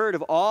 friends heard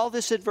of all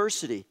this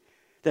adversity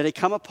that had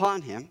come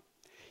upon him,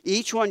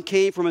 each one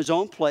came from his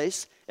own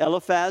place,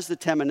 Eliphaz the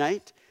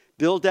Temanite,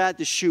 Bildad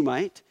the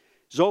Shumite,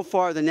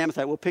 Zophar the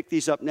Naamathite. We'll pick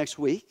these up next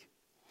week.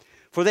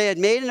 For they had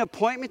made an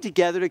appointment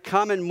together to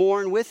come and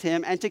mourn with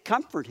him and to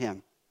comfort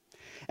him.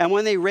 And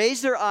when they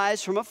raised their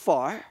eyes from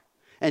afar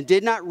and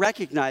did not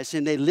recognize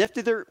him, they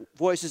lifted their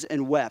voices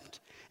and wept.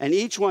 And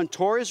each one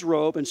tore his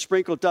robe and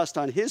sprinkled dust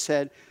on his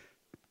head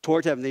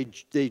toward heaven.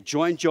 They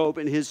joined Job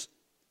in his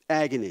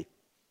agony.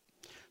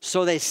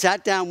 So they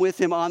sat down with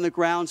him on the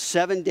ground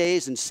 7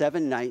 days and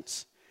 7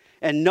 nights.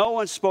 And no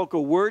one spoke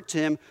a word to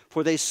him,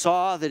 for they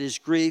saw that his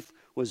grief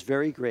was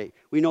very great.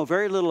 We know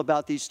very little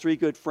about these 3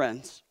 good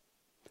friends.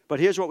 But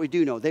here's what we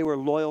do know. They were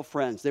loyal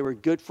friends. They were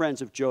good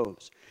friends of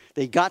Job's.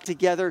 They got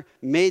together,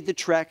 made the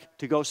trek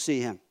to go see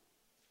him.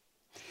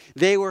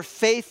 They were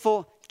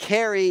faithful,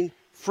 caring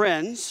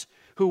friends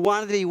who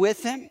wanted to be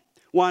with him,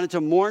 wanted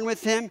to mourn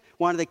with him,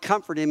 wanted to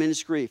comfort him in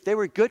his grief. They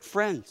were good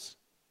friends.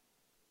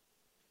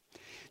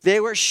 They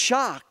were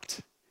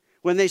shocked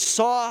when they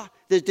saw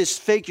the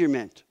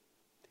disfigurement.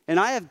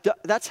 And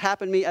that's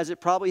happened to me as it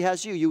probably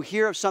has you. You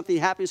hear of something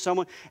happening to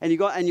someone and you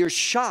go and you're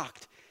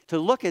shocked to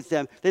look at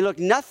them. They look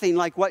nothing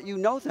like what you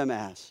know them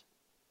as.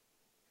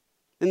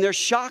 And they're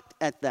shocked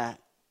at that.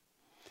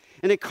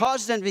 And it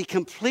causes them to be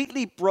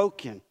completely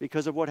broken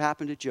because of what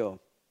happened to Job.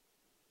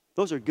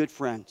 Those are good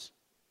friends.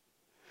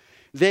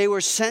 They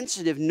were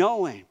sensitive,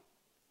 knowing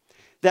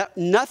that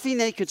nothing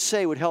they could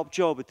say would help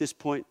Job at this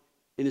point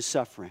in his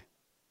suffering.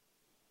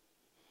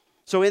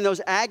 So in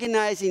those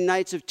agonizing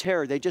nights of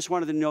terror, they just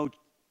wanted to know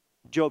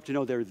Job to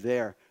know they're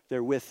there.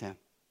 They're with him.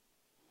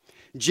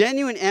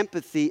 Genuine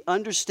empathy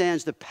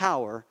understands the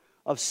power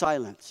of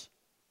silence.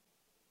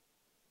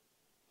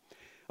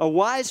 A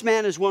wise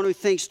man is one who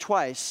thinks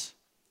twice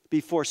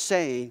before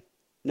saying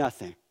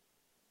nothing.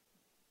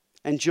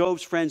 And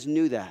Job's friends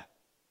knew that.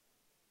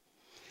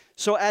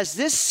 So as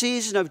this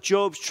season of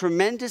Job's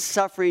tremendous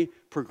suffering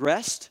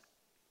progressed,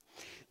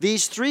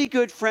 these 3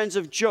 good friends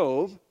of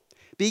Job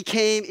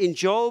became, in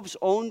Job's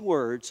own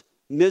words,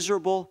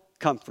 miserable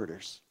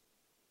comforters.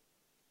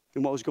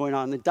 And what was going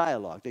on in the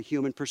dialogue, the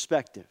human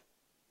perspective.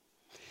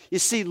 You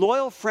see,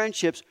 loyal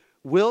friendships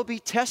will be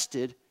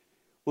tested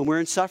when we're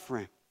in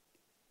suffering.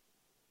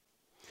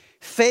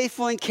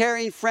 Faithful and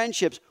caring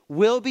friendships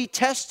will be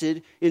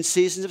tested in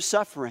seasons of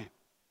suffering.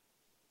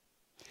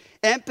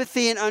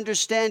 Empathy and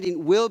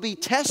understanding will be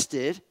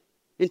tested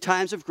in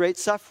times of great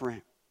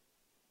suffering.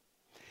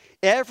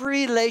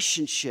 Every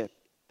relationship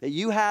that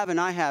you have and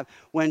I have,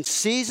 when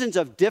seasons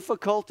of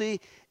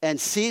difficulty and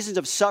seasons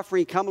of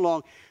suffering come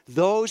along,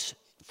 those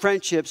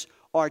friendships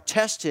are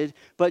tested.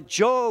 But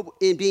Job,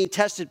 in being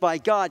tested by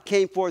God,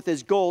 came forth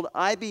as gold.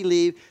 I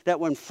believe that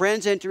when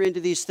friends enter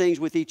into these things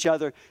with each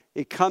other,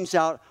 it comes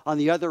out on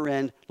the other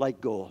end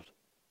like gold.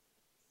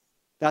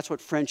 That's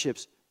what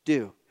friendships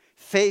do.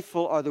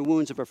 Faithful are the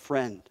wounds of a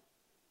friend.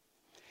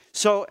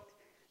 So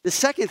the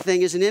second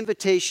thing is an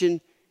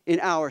invitation in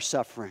our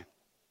suffering.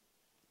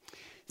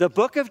 The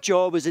book of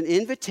Job is an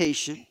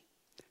invitation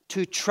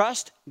to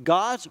trust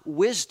God's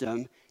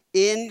wisdom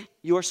in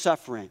your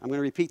suffering. I'm going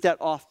to repeat that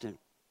often.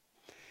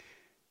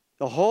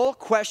 The whole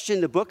question,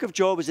 the book of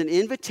Job, is an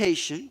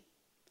invitation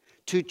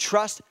to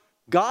trust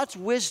God's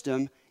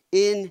wisdom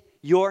in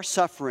your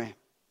suffering.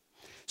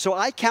 So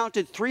I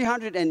counted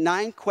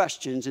 309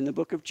 questions in the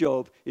book of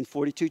Job in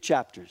 42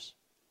 chapters.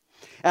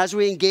 As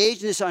we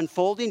engage in this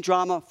unfolding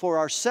drama for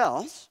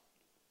ourselves,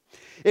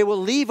 it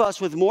will leave us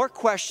with more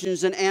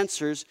questions than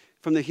answers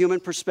from the human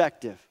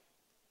perspective.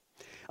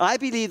 I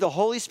believe the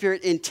Holy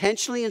Spirit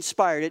intentionally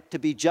inspired it to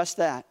be just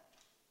that.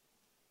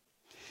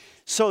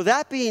 So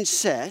that being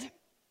said,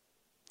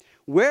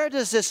 where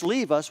does this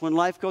leave us when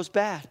life goes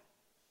bad?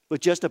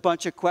 With just a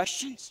bunch of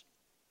questions?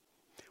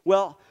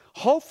 Well,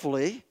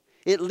 hopefully,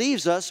 it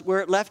leaves us where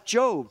it left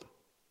Job.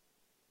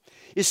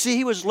 You see,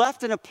 he was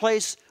left in a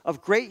place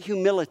of great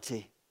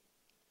humility.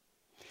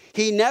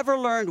 He never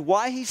learned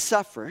why he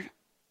suffered,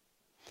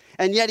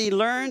 and yet he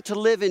learned to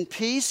live in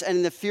peace and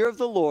in the fear of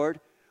the Lord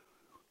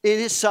in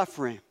his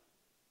suffering.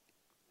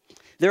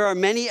 There are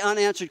many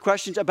unanswered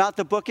questions about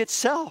the book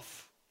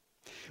itself.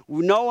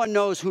 No one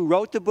knows who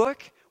wrote the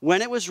book,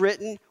 when it was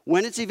written,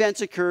 when its events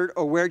occurred,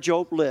 or where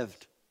Job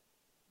lived.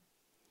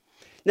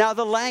 Now,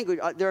 the language,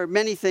 there are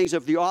many things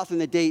of the author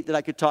and the date that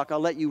I could talk. I'll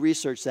let you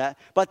research that.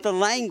 But the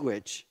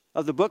language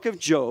of the book of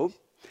Job,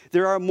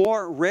 there are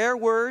more rare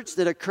words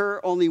that occur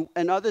only,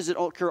 and others that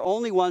occur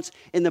only once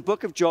in the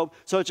book of Job.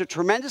 So it's a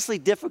tremendously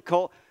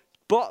difficult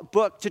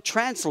book to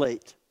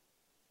translate.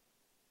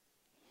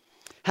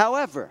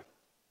 However,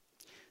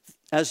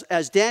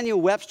 as Daniel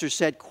Webster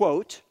said,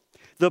 quote,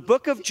 the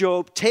book of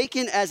Job,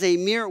 taken as a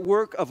mere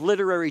work of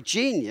literary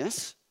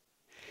genius,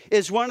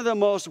 is one of the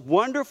most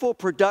wonderful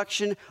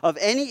production of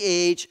any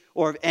age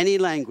or of any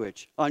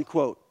language,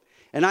 unquote.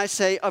 And I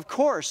say, of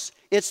course,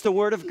 it's the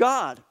Word of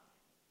God.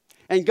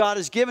 And God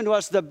has given to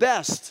us the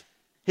best,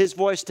 His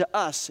voice to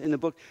us in the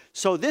book.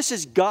 So this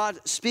is God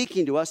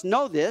speaking to us.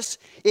 Know this,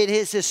 it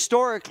is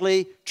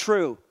historically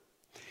true.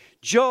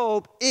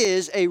 Job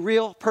is a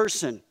real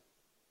person.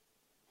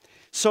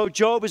 So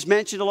Job is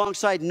mentioned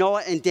alongside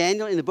Noah and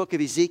Daniel in the book of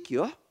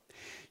Ezekiel.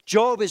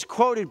 Job is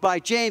quoted by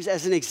James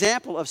as an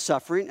example of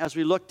suffering, as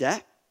we looked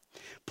at.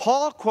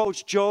 Paul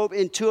quotes Job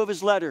in 2 of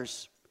his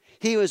letters.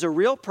 He was a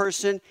real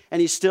person, and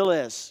he still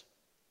is.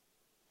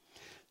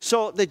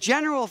 So the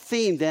general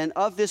theme, then,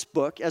 of this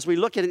book, as we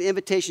look at an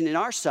invitation in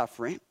our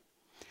suffering,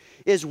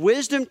 is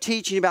wisdom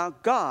teaching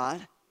about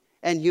God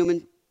and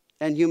human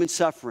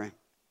suffering.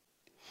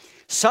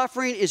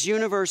 Suffering is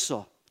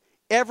universal.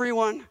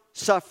 Everyone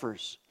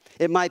suffers.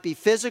 It might be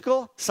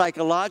physical,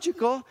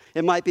 psychological,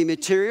 it might be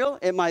material,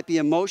 it might be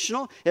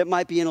emotional, it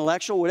might be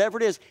intellectual, whatever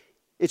it is,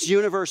 it's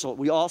universal.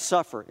 We all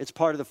suffer. It's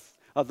part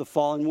of the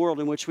fallen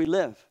world in which we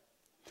live.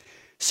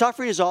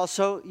 Suffering is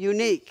also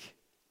unique.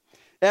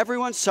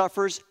 Everyone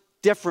suffers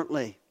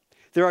differently.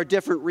 There are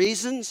different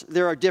reasons,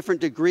 there are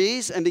different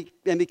degrees, and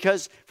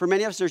because for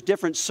many of us there's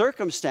different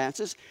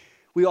circumstances,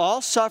 we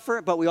all suffer,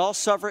 but we all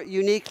suffer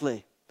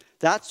uniquely.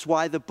 That's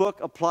why the book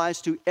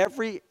applies to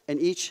every and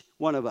each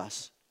one of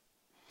us.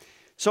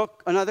 So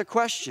another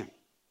question,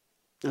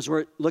 as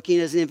we're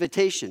looking at an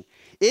invitation.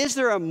 Is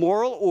there a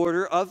moral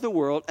order of the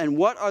world, and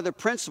what are the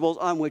principles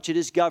on which it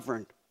is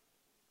governed?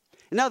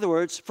 In other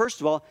words,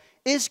 first of all,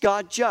 is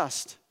God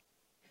just?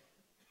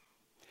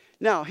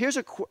 Now, here's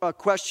a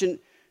question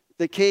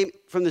that came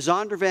from the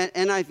Zondervan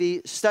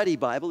NIV Study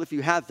Bible, if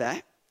you have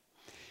that.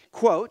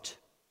 Quote,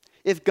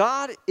 if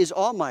God is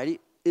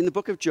almighty, in the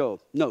book of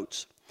Job,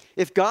 notes,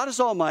 if God is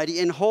almighty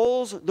and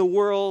holds the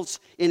worlds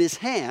in his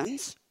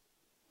hands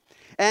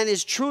and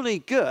is truly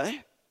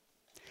good,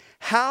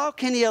 how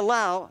can he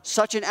allow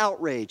such an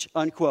outrage,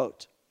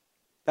 unquote?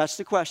 That's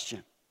the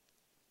question.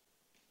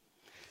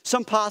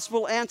 Some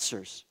possible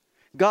answers.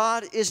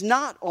 God is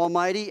not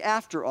almighty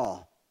after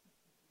all.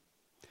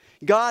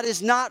 God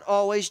is not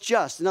always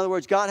just. In other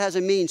words, God has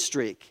a mean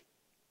streak.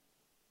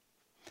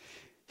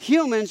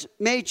 Humans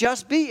may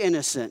just be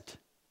innocent.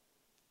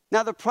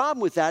 Now, the problem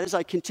with that is,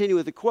 I continue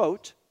with the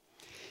quote,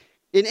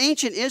 in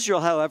ancient Israel,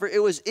 however,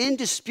 it was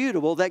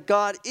indisputable that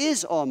God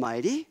is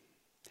almighty,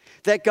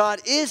 that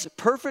God is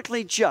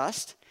perfectly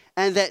just,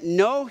 and that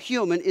no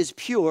human is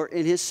pure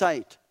in his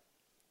sight.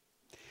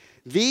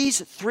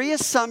 These three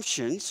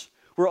assumptions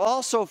were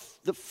also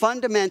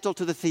fundamental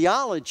to the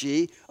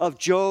theology of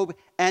Job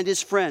and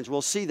his friends.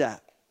 We'll see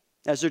that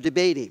as they're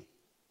debating.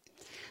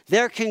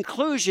 Their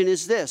conclusion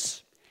is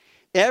this: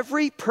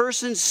 every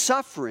person's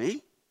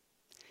suffering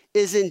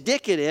is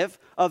indicative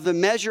of the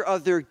measure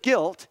of their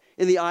guilt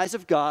in the eyes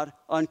of God,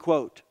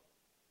 unquote.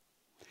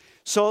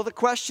 So the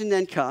question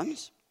then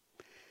comes,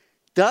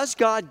 does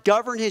God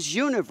govern his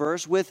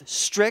universe with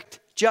strict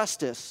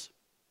justice?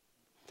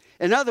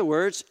 In other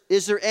words,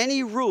 is there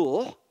any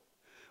rule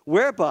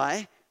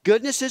whereby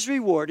goodness is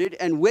rewarded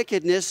and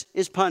wickedness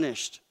is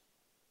punished?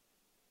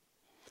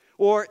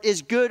 Or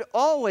is good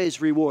always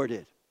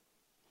rewarded?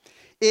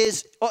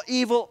 Is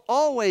evil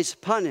always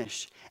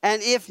punished?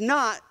 And if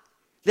not,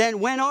 then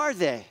when are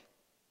they?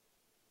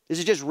 Is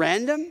it just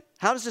random?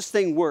 How does this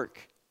thing work?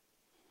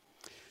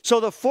 So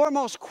the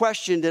foremost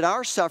question that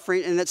our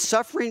suffering and that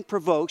suffering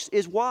provokes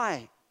is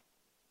why?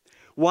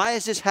 Why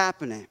is this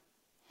happening?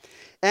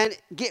 And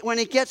when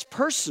it gets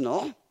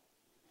personal,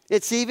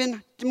 it's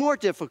even more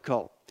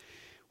difficult.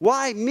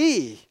 Why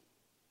me?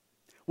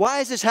 Why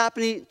is this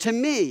happening to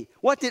me?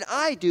 What did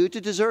I do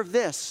to deserve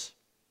this?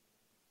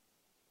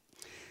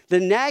 The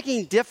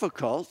nagging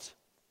difficult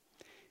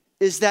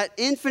is that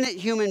infinite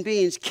human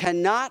beings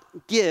cannot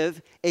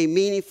give a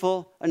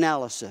meaningful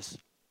analysis.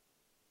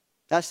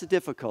 That's the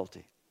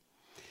difficulty.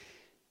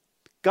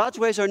 God's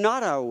ways are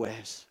not our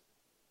ways,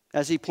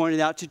 as he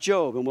pointed out to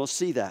Job, and we'll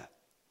see that.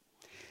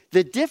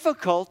 The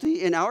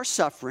difficulty in our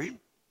suffering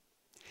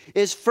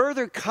is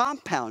further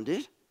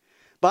compounded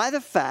by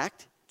the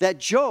fact that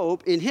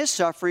Job, in his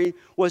suffering,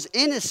 was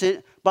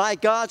innocent by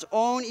God's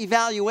own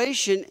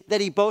evaluation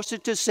that he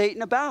boasted to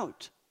Satan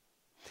about.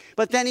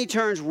 But then he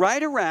turns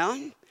right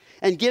around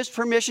and gives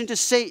permission to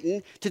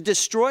Satan to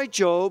destroy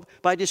Job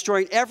by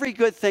destroying every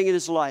good thing in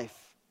his life.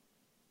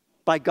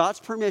 By God's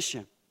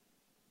permission.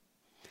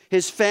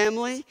 His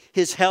family,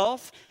 his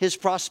health, his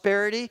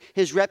prosperity,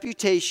 his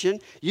reputation,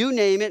 you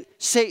name it,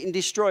 Satan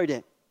destroyed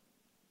it.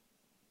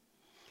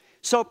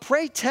 So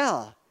pray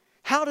tell,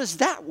 how does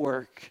that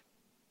work?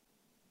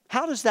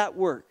 How does that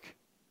work?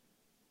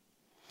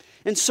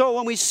 And so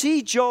when we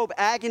see Job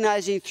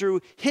agonizing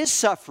through his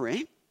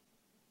suffering,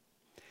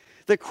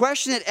 the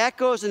question that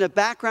echoes in the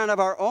background of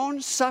our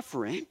own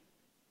suffering,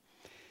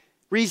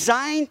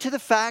 resigned to the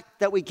fact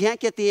that we can't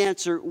get the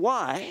answer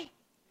why,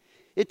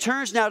 it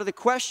turns now to the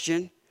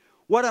question,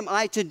 what am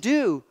I to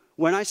do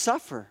when I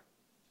suffer?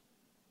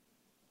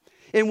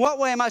 In what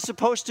way am I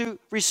supposed to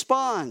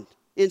respond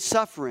in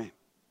suffering?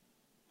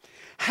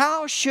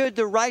 How should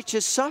the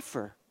righteous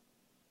suffer?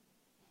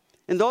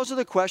 And those are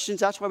the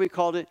questions, that's why we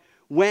called it,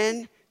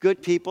 when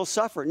good people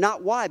suffer.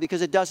 Not why,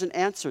 because it doesn't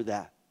answer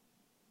that.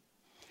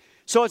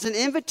 So it's an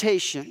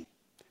invitation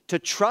to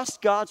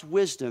trust God's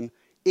wisdom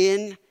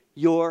in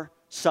your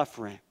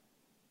suffering.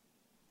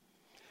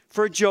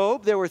 For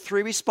Job, there were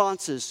three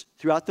responses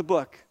throughout the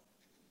book.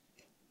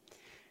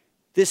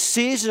 This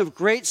season of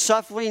great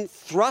suffering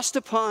thrust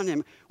upon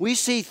him. We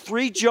see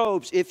three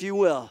Jobs, if you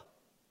will.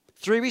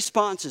 Three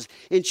responses.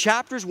 In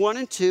chapters 1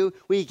 and 2,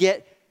 we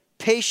get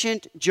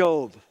patient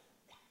Job.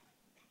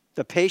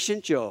 The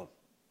patient Job.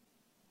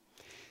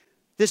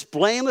 This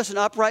blameless and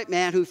upright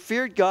man who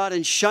feared God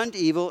and shunned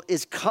evil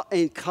is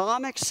in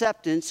calm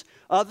acceptance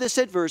of this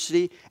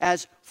adversity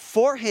as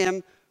for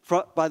him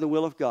by the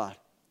will of God.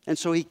 And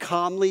so he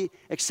calmly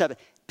accepted.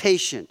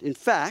 patient. In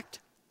fact,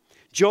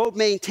 Job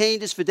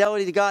maintained his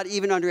fidelity to God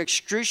even under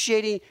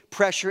excruciating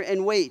pressure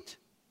and weight.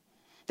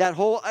 That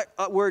whole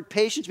word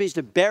patience means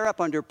to bear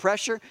up under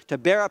pressure, to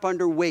bear up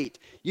under weight.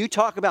 You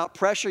talk about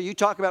pressure, you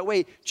talk about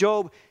weight.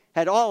 Job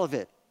had all of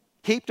it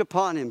heaped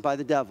upon him by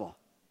the devil.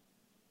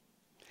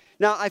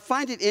 Now, I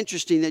find it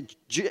interesting that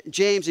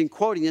James, in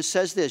quoting this,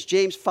 says this,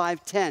 James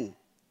 5:10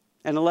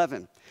 and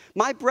 11.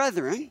 My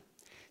brethren,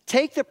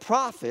 take the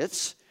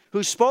prophets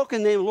who spoke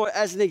in the name of the Lord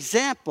as an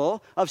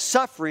example of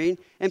suffering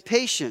and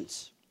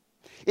patience.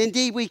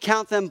 Indeed, we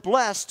count them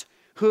blessed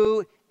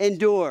who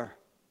endure.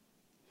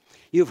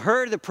 You've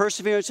heard the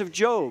perseverance of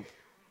Job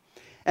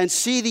and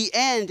see the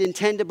end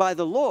intended by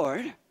the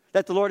Lord,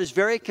 that the Lord is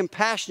very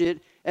compassionate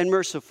and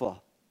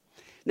merciful.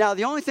 Now,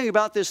 the only thing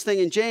about this thing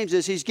in James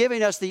is he's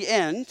giving us the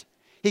end.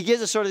 He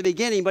gives us sort of the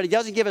beginning, but he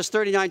doesn't give us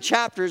 39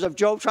 chapters of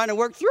Job trying to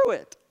work through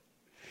it.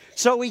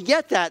 So we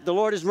get that. The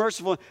Lord is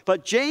merciful.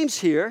 But James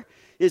here,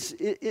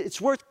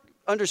 it's worth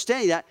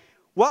understanding that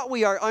what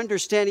we are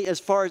understanding as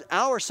far as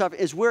our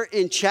suffering is we're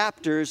in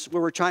chapters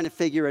where we're trying to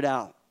figure it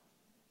out.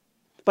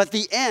 But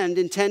the end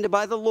intended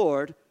by the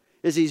Lord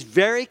is he's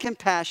very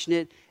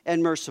compassionate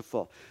and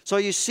merciful. So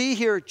you see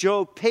here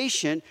Job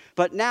patient,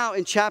 but now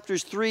in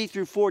chapters 3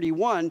 through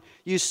 41,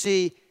 you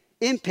see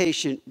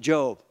impatient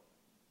Job.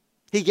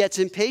 He gets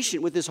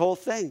impatient with this whole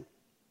thing.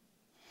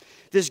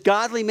 This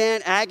godly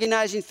man,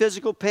 agonizing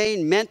physical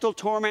pain, mental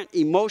torment,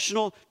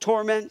 emotional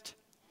torment.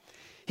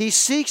 He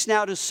seeks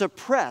now to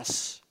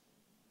suppress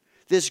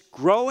this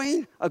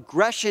growing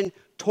aggression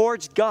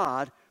towards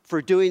God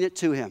for doing it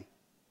to him.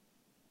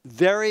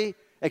 Very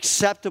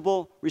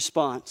acceptable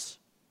response.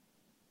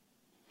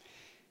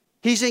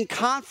 He's in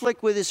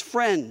conflict with his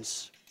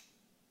friends.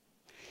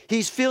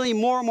 He's feeling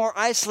more and more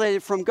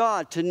isolated from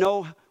God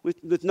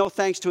with no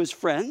thanks to his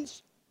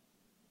friends.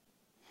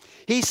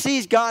 He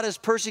sees God as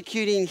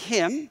persecuting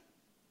him.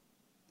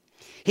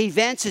 He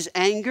vents his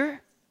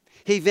anger.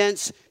 He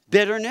vents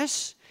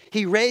bitterness.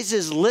 He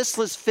raises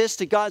listless fist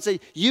to God and says,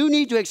 you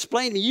need to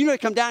explain to me. You need to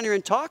come down here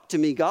and talk to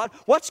me, God.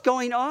 What's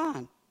going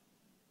on?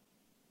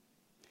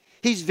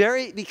 He's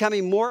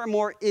becoming more and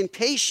more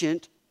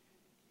impatient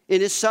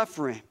in his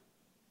suffering.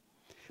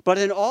 But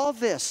in all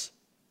this,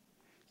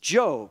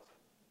 Job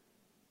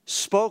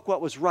spoke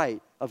what was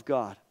right of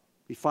God.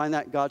 We find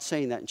that God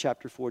saying that in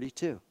chapter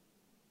 42.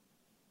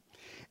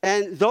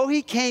 And though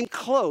he came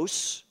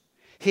close,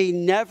 he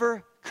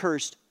never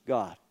cursed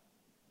God.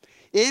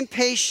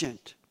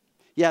 Impatient.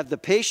 You have the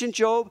patient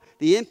Job,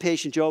 the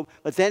impatient Job,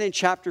 but then in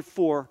chapter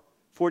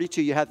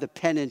 42, you have the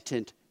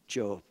penitent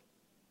Job.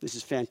 This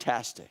is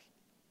fantastic.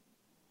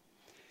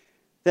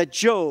 That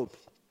Job,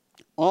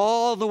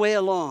 all the way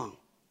along,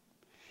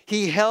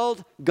 he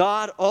held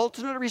God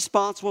ultimately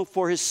responsible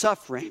for his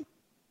suffering.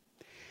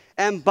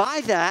 And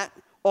by that,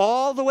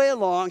 all the way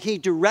along, he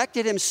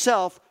directed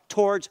himself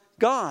towards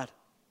God.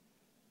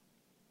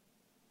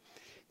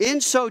 In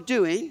so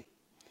doing,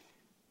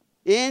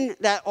 in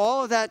that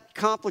all of that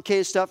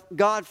complicated stuff,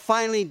 God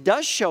finally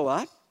does show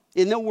up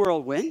in the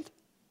whirlwind.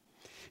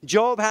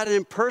 Job had an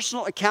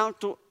impersonal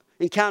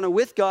encounter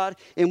with God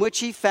in which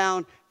he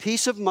found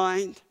peace of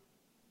mind,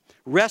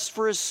 rest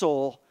for his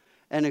soul,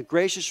 and a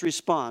gracious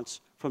response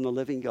from the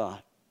living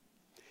God.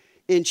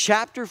 In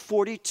chapter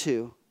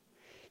 42,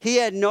 he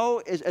had no,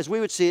 as we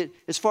would see it,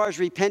 as far as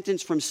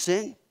repentance from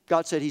sin,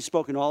 God said he's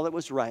spoken all that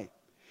was right.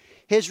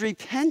 His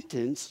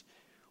repentance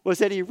was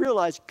that he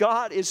realized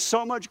God is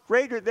so much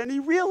greater than he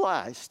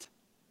realized.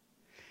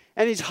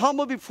 And he's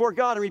humbled before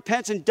God and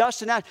repents in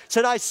dust and ash.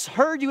 Said, I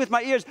heard you with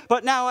my ears,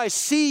 but now I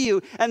see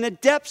you. And the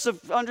depths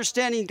of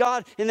understanding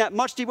God in that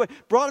much deeper way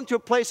brought him to a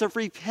place of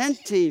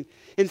repenting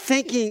and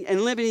thinking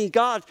and limiting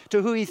God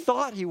to who he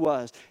thought he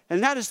was.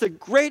 And that is the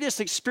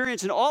greatest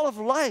experience in all of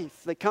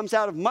life that comes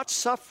out of much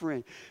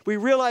suffering. We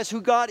realize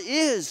who God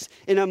is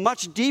in a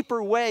much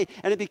deeper way,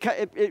 and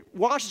it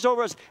washes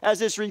over us as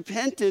this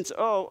repentance.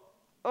 Oh.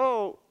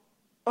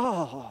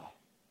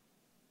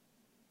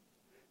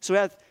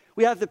 So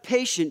we have the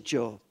patient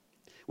Job,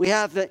 we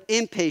have the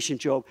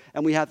impatient Job,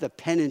 and we have the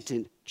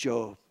penitent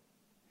Job.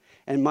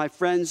 And my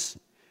friends,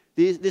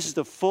 this is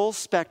the full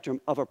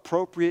spectrum of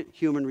appropriate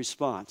human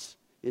response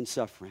in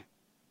suffering.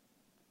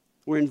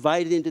 We're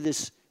invited into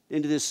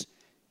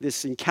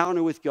this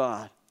encounter with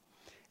God.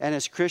 And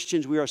as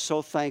Christians, we are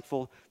so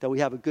thankful that we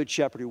have a good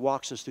shepherd who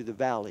walks us through the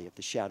valley of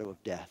the shadow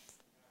of death.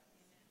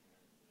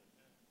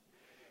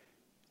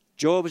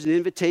 Job is an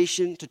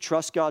invitation to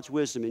trust God's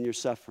wisdom in your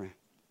suffering.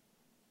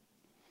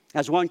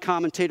 As one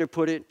commentator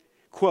put it,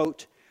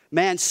 quote,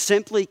 man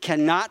simply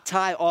cannot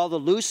tie all the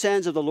loose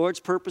ends of the Lord's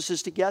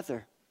purposes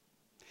together.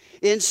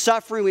 In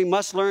suffering, we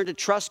must learn to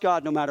trust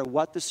God no matter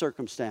what the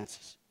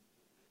circumstances.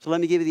 So let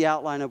me give you the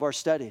outline of our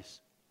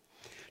studies.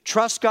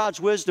 Trust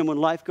God's wisdom when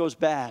life goes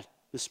bad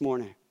this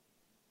morning.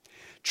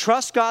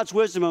 Trust God's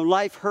wisdom when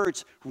life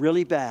hurts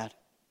really bad.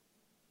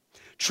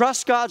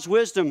 Trust God's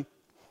wisdom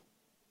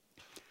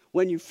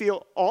when you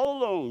feel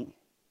all alone.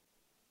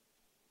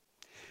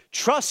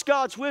 Trust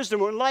God's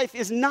wisdom when life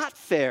is not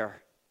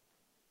fair.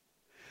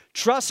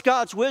 Trust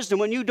God's wisdom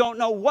when you don't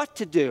know what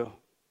to do.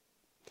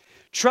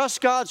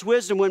 Trust God's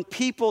wisdom when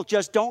people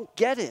just don't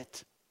get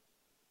it.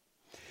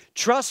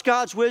 Trust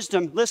God's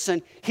wisdom.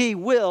 Listen, He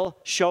will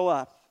show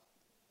up.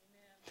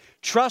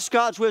 Trust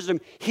God's wisdom.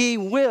 He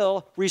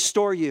will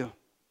restore you.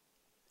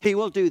 He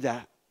will do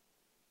that.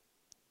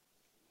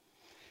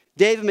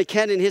 David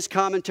McKenna in his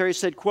commentary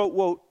said,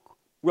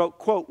 wrote,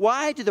 quote,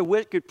 "Why do the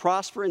wicked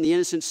prosper and the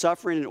innocent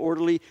suffer in an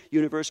orderly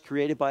universe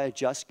created by a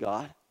just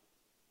God?"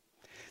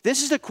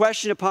 This is the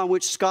question upon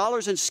which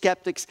scholars and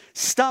skeptics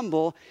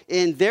stumble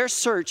in their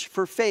search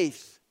for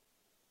faith.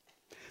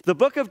 The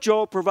book of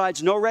Job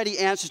provides no ready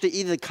answers to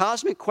either the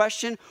cosmic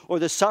question or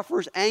the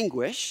sufferer's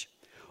anguish.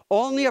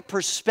 Only a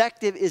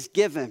perspective is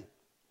given,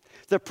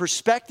 the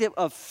perspective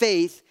of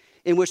faith,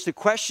 in which the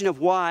question of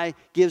why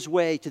gives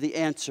way to the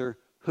answer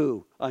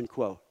who,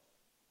 unquote.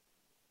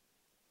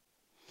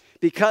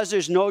 Because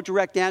there's no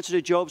direct answer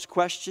to Job's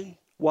question,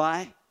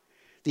 why,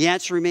 the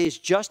answer remains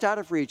just out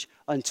of reach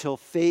until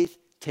faith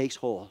takes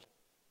hold.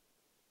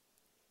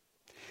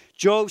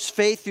 Job's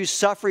faith through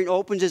suffering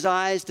opens his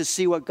eyes to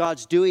see what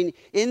God's doing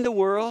in the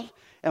world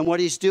and what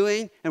He's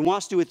doing and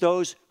wants to do with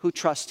those who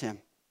trust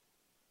Him.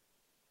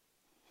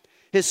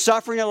 His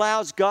suffering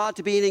allows God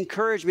to be an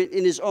encouragement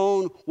in his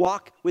own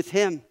walk with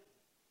Him.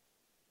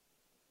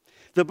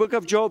 The book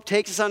of Job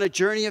takes us on a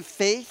journey of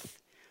faith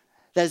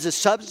that is the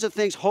substance of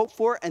things hoped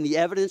for and the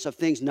evidence of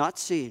things not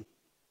seen.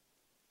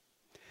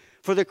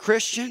 For the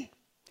Christian,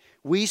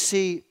 we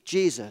see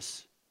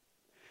Jesus,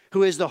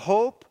 who is the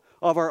hope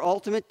of our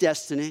ultimate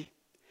destiny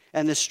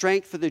and the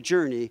strength for the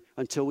journey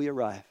until we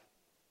arrive.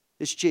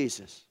 It's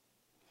Jesus.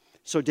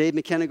 So Dave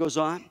McKenna goes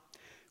on,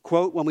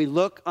 quote, "When we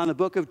look on the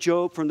book of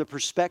Job from the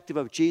perspective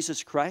of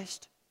Jesus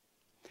Christ,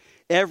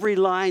 every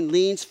line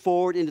leans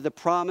forward into the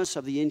promise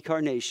of the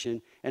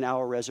incarnation and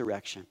our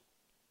resurrection.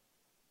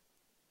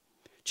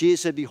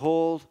 Jesus said,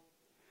 'Behold,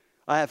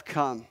 I have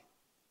come.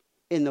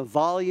 In the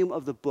volume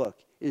of the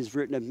book it is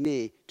written of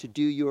me to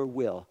do your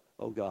will,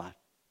 O God.'"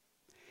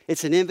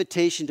 It's an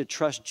invitation to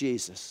trust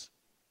Jesus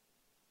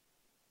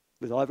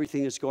with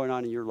everything that's going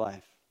on in your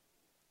life.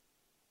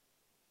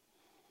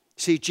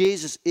 See,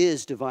 Jesus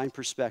is divine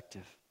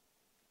perspective.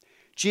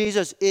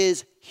 Jesus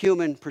is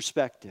human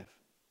perspective.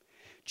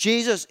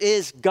 Jesus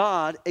is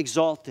God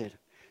exalted.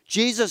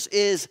 Jesus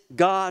is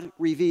God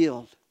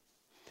revealed.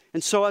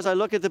 And so as I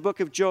look at the book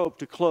of Job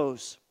to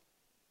close,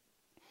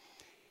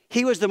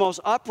 he was the most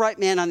upright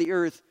man on the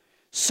earth,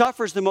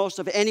 suffers the most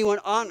of anyone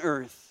on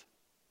earth.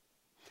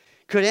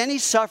 Could any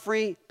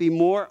suffering be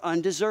more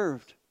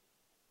undeserved?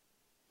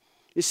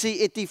 You see,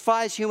 it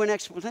defies human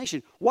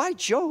explanation. Why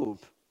Job?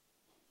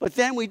 But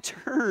then we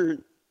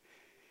turn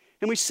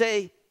and we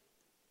say,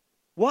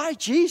 why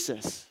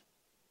Jesus?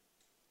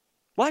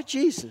 Why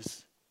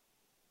Jesus?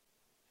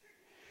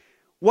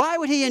 Why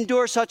would he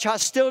endure such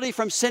hostility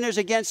from sinners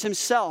against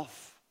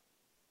himself?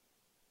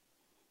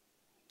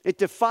 It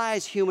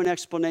defies human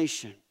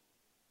explanation.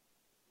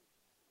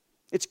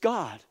 It's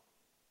God.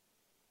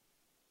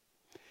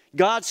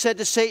 God said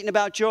to Satan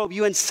about Job,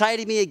 "You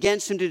incited me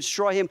against him to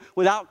destroy him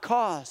without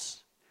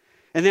cause."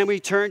 And then we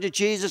turn to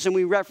Jesus and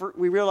we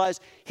realize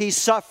he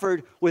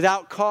suffered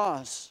without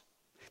cause.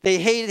 They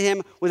hated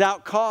him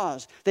without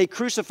cause. They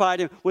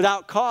crucified him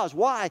without cause.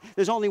 Why?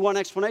 There's only one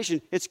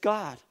explanation. It's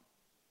God.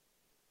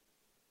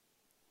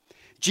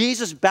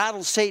 Jesus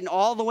battled Satan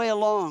all the way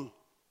along.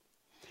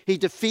 He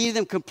defeated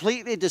him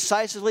completely,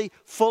 decisively,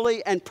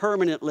 fully, and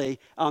permanently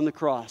on the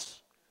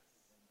cross.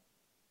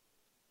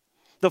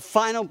 The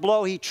final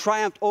blow, he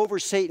triumphed over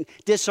Satan,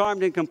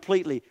 disarmed him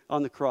completely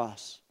on the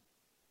cross.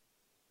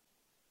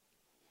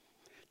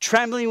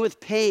 Trembling with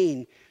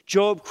pain,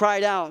 Job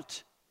cried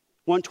out,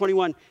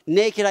 121,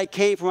 "Naked I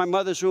came from my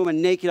mother's womb,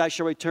 and naked I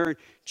shall return."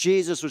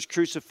 Jesus was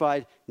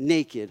crucified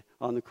naked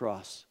on the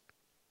cross.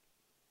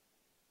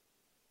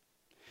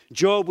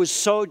 Job was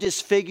so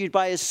disfigured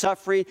by his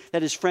suffering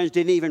that his friends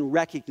didn't even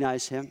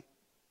recognize him.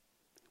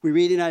 We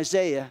read in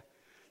Isaiah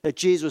that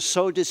Jesus was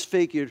so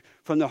disfigured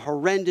from the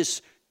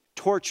horrendous,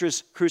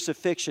 torturous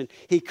crucifixion,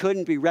 he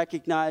couldn't be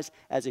recognized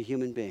as a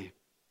human being.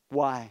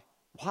 Why?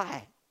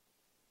 Why?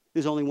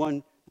 There's only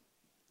one.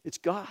 It's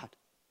God.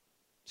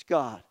 It's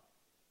God.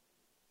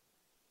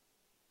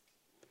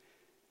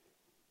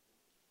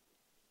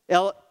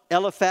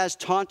 Eliphaz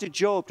taunted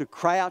Job to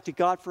cry out to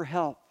God for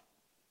help.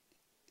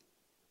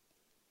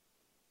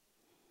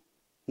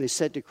 And they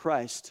said to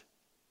Christ,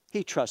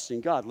 he trusts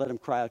in God, let him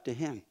cry out to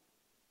him.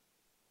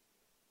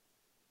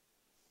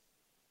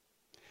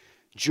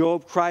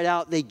 Job cried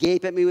out, "They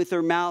gape at me with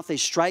their mouth, they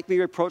strike me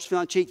reproachfully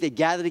on the cheek, they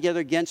gather together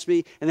against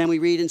me." And then we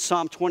read in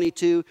Psalm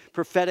 22,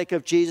 prophetic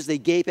of Jesus, "They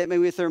gape at me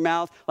with their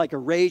mouth like a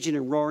raging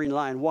and roaring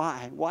lion."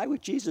 Why? Why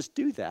would Jesus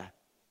do that?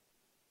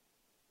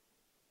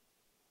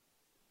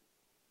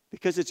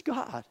 Because it's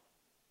God.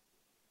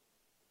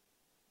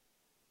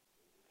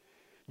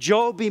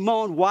 Job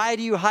bemoaned, "Why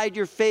do you hide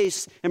your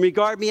face and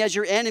regard me as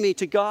your enemy?"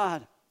 to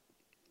God.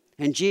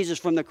 And Jesus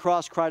from the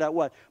cross cried out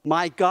what?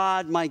 my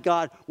God,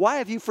 why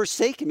have you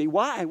forsaken me?"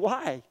 Why?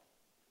 Why?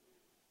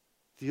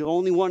 The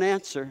only one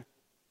answer.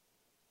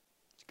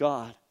 It's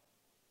God.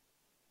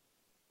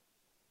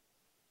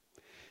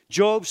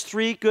 Job's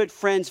 3 good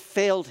friends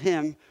failed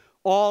him.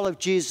 All of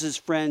Jesus'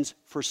 friends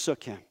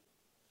forsook him.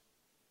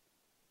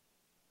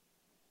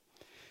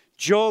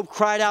 Job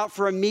cried out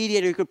for a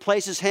mediator who could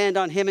place his hand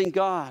on him and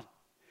God.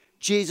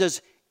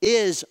 Jesus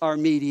is our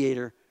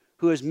mediator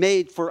who has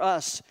made for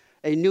us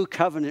a new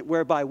covenant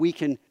whereby we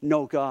can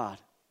know God.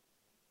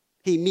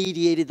 He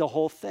mediated the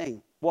whole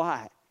thing.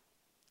 Why?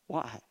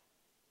 Why?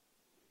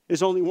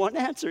 There's only one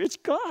answer. It's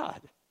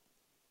God.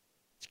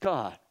 It's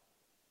God.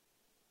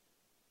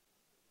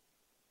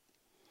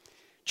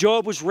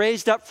 Job was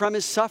raised up from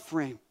his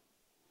suffering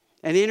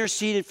and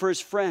interceded for his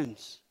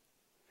friends.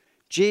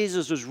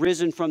 Jesus was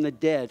risen from the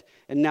dead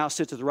and now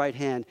sits at the right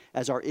hand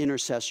as our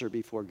intercessor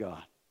before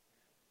God.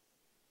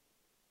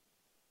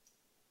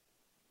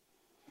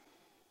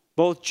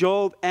 Both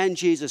Job and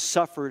Jesus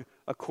suffered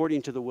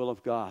according to the will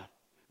of God.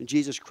 And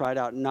Jesus cried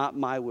out, not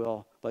my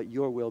will, but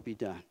your will be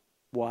done.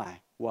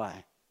 Why?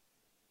 Why?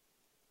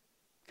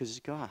 Because it's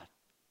God.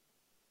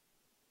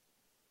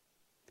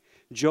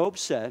 Job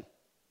said,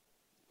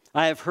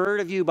 I have heard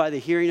of you by the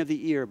hearing of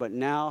the ear, but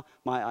now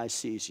my eye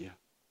sees you.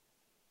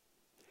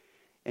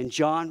 And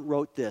John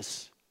wrote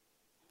this,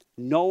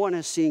 no one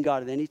has seen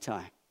God at any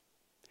time.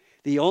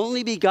 The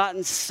only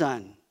begotten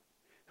Son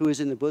who is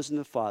in the bosom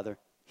of the Father,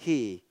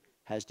 he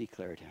has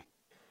declared him.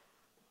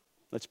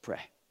 Let's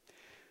pray.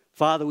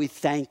 Father, we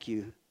thank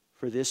you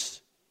for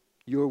this,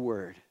 your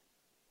word.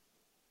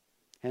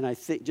 And I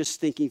think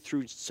just thinking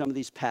through some of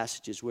these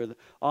passages where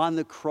on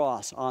the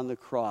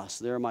cross,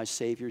 there my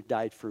Savior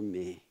died for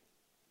me.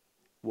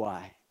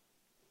 Why?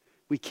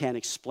 We can't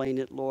explain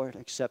it, Lord,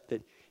 except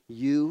that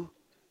you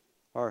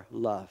are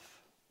love.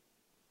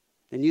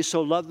 And you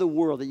so loved the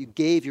world that you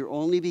gave your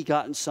only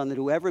begotten Son, that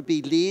whoever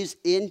believes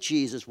in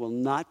Jesus will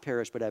not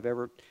perish but have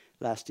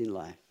everlasting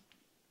life.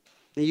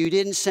 And you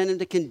didn't send him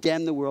to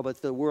condemn the world,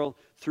 but the world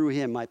through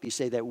him might be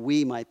saved, that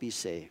we might be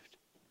saved.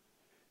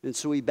 And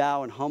so we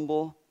bow in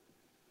humble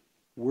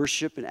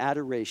worship and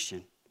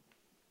adoration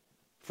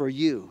for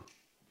you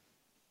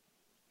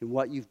and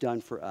what you've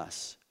done for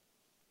us.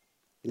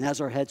 And as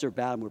our heads are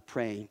bowed and we're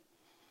praying,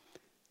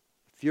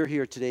 if you're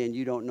here today and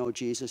you don't know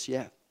Jesus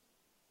yet,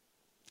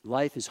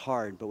 life is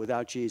hard, but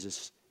without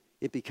Jesus,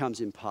 it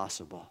becomes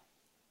impossible.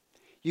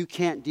 You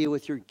can't deal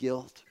with your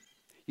guilt.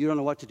 You don't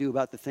know what to do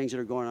about the things that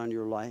are going on in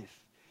your life.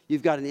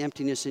 You've got an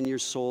emptiness in your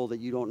soul that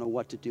you don't know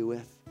what to do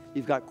with.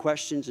 You've got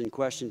questions and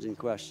questions and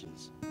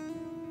questions.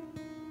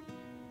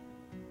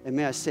 And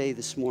may I say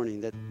this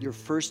morning that your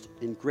first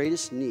and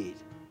greatest need,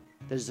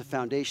 that is the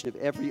foundation of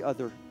every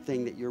other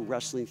thing that you're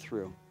wrestling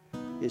through,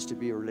 is to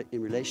be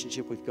in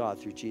relationship with God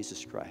through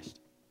Jesus Christ.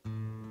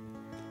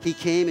 He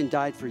came and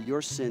died for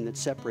your sin that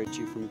separates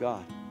you from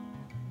God.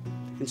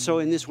 And so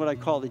in this, what I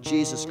call the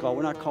Jesus call,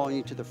 we're not calling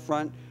you to the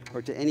front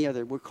or to any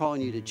other, we're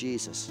calling you to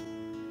Jesus.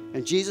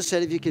 And Jesus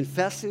said, if you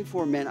confess me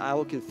before men, I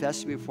will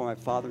confess you before my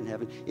Father in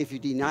heaven. If you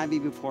deny me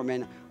before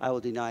men, I will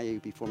deny you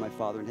before my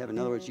Father in heaven.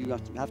 In other words, you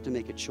have to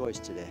make a choice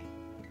today.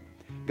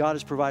 God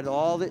has provided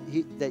all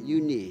that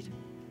you need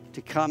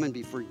to come and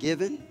be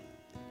forgiven,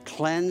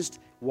 cleansed,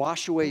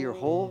 wash away your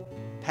whole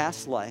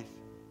past life,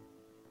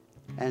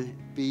 and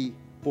be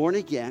born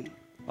again,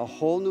 a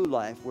whole new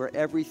life where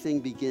everything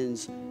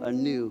begins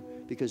anew,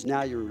 because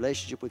now you're in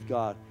relationship with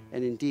God,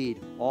 and indeed,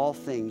 all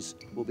things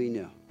will be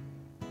new.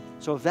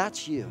 So if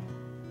that's you,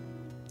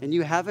 and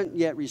you haven't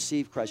yet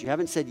received Christ, you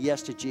haven't said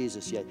yes to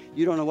Jesus yet,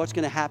 you don't know what's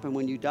going to happen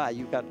when you die,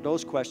 you've got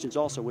those questions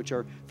also, which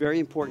are very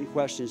important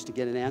questions to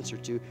get an answer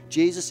to.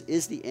 Jesus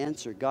is the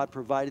answer. God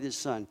provided his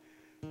Son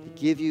to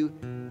give you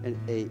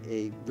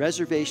a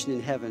reservation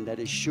in heaven that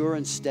is sure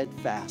and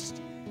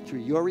steadfast through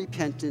your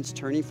repentance,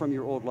 turning from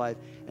your old life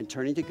and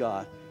turning to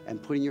God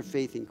and putting your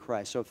faith in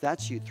Christ. So if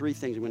that's you, 3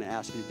 things I'm going to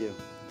ask you to do.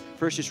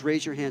 First, just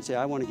raise your hand and say,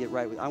 I want to get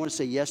right with, I want to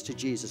say yes to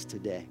Jesus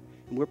today.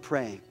 And we're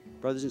praying.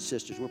 Brothers and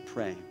sisters, we're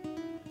praying.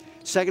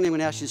 Secondly, I'm going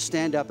to ask you to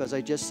stand up, as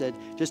I just said,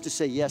 just to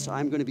say, yes,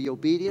 I'm going to be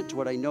obedient to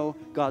what I know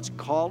God's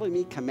calling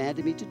me,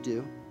 commanded me to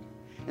do.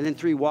 And then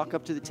 3, walk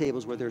up to the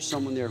tables where there's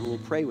someone there who will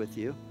pray with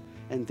you.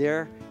 And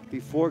there,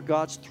 before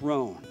God's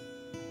throne,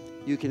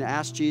 you can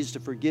ask Jesus to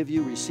forgive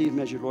you, receive him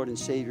as your Lord and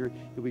Savior.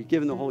 You'll be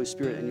given the Holy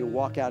Spirit, and you'll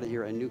walk out of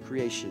here a new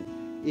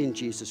creation in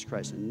Jesus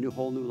Christ, a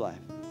whole new life.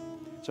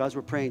 So as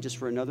we're praying just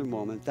for another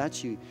moment,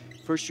 that's you.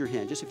 First, your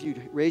hand. Just if you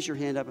raise your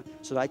hand up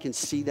so that I can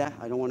see that.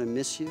 I don't want to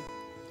miss you.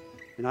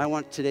 And I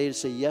want today to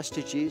say yes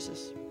to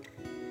Jesus.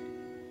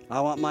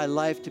 I want my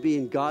life to be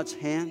in God's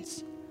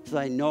hands so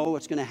that I know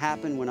what's going to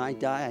happen when I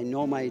die. I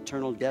know my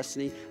eternal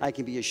destiny. I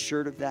can be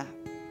assured of that.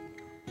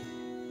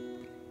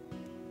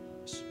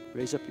 Just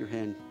raise up your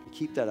hand.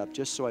 Keep that up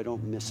just so I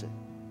don't miss it.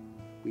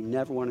 We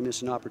never want to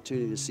miss an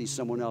opportunity to see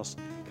someone else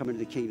come into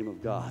the kingdom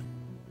of God.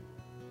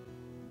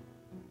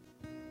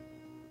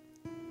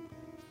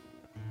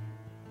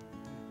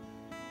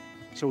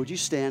 So would you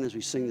stand as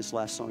we sing this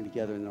last song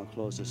together, and then I'll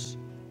close this.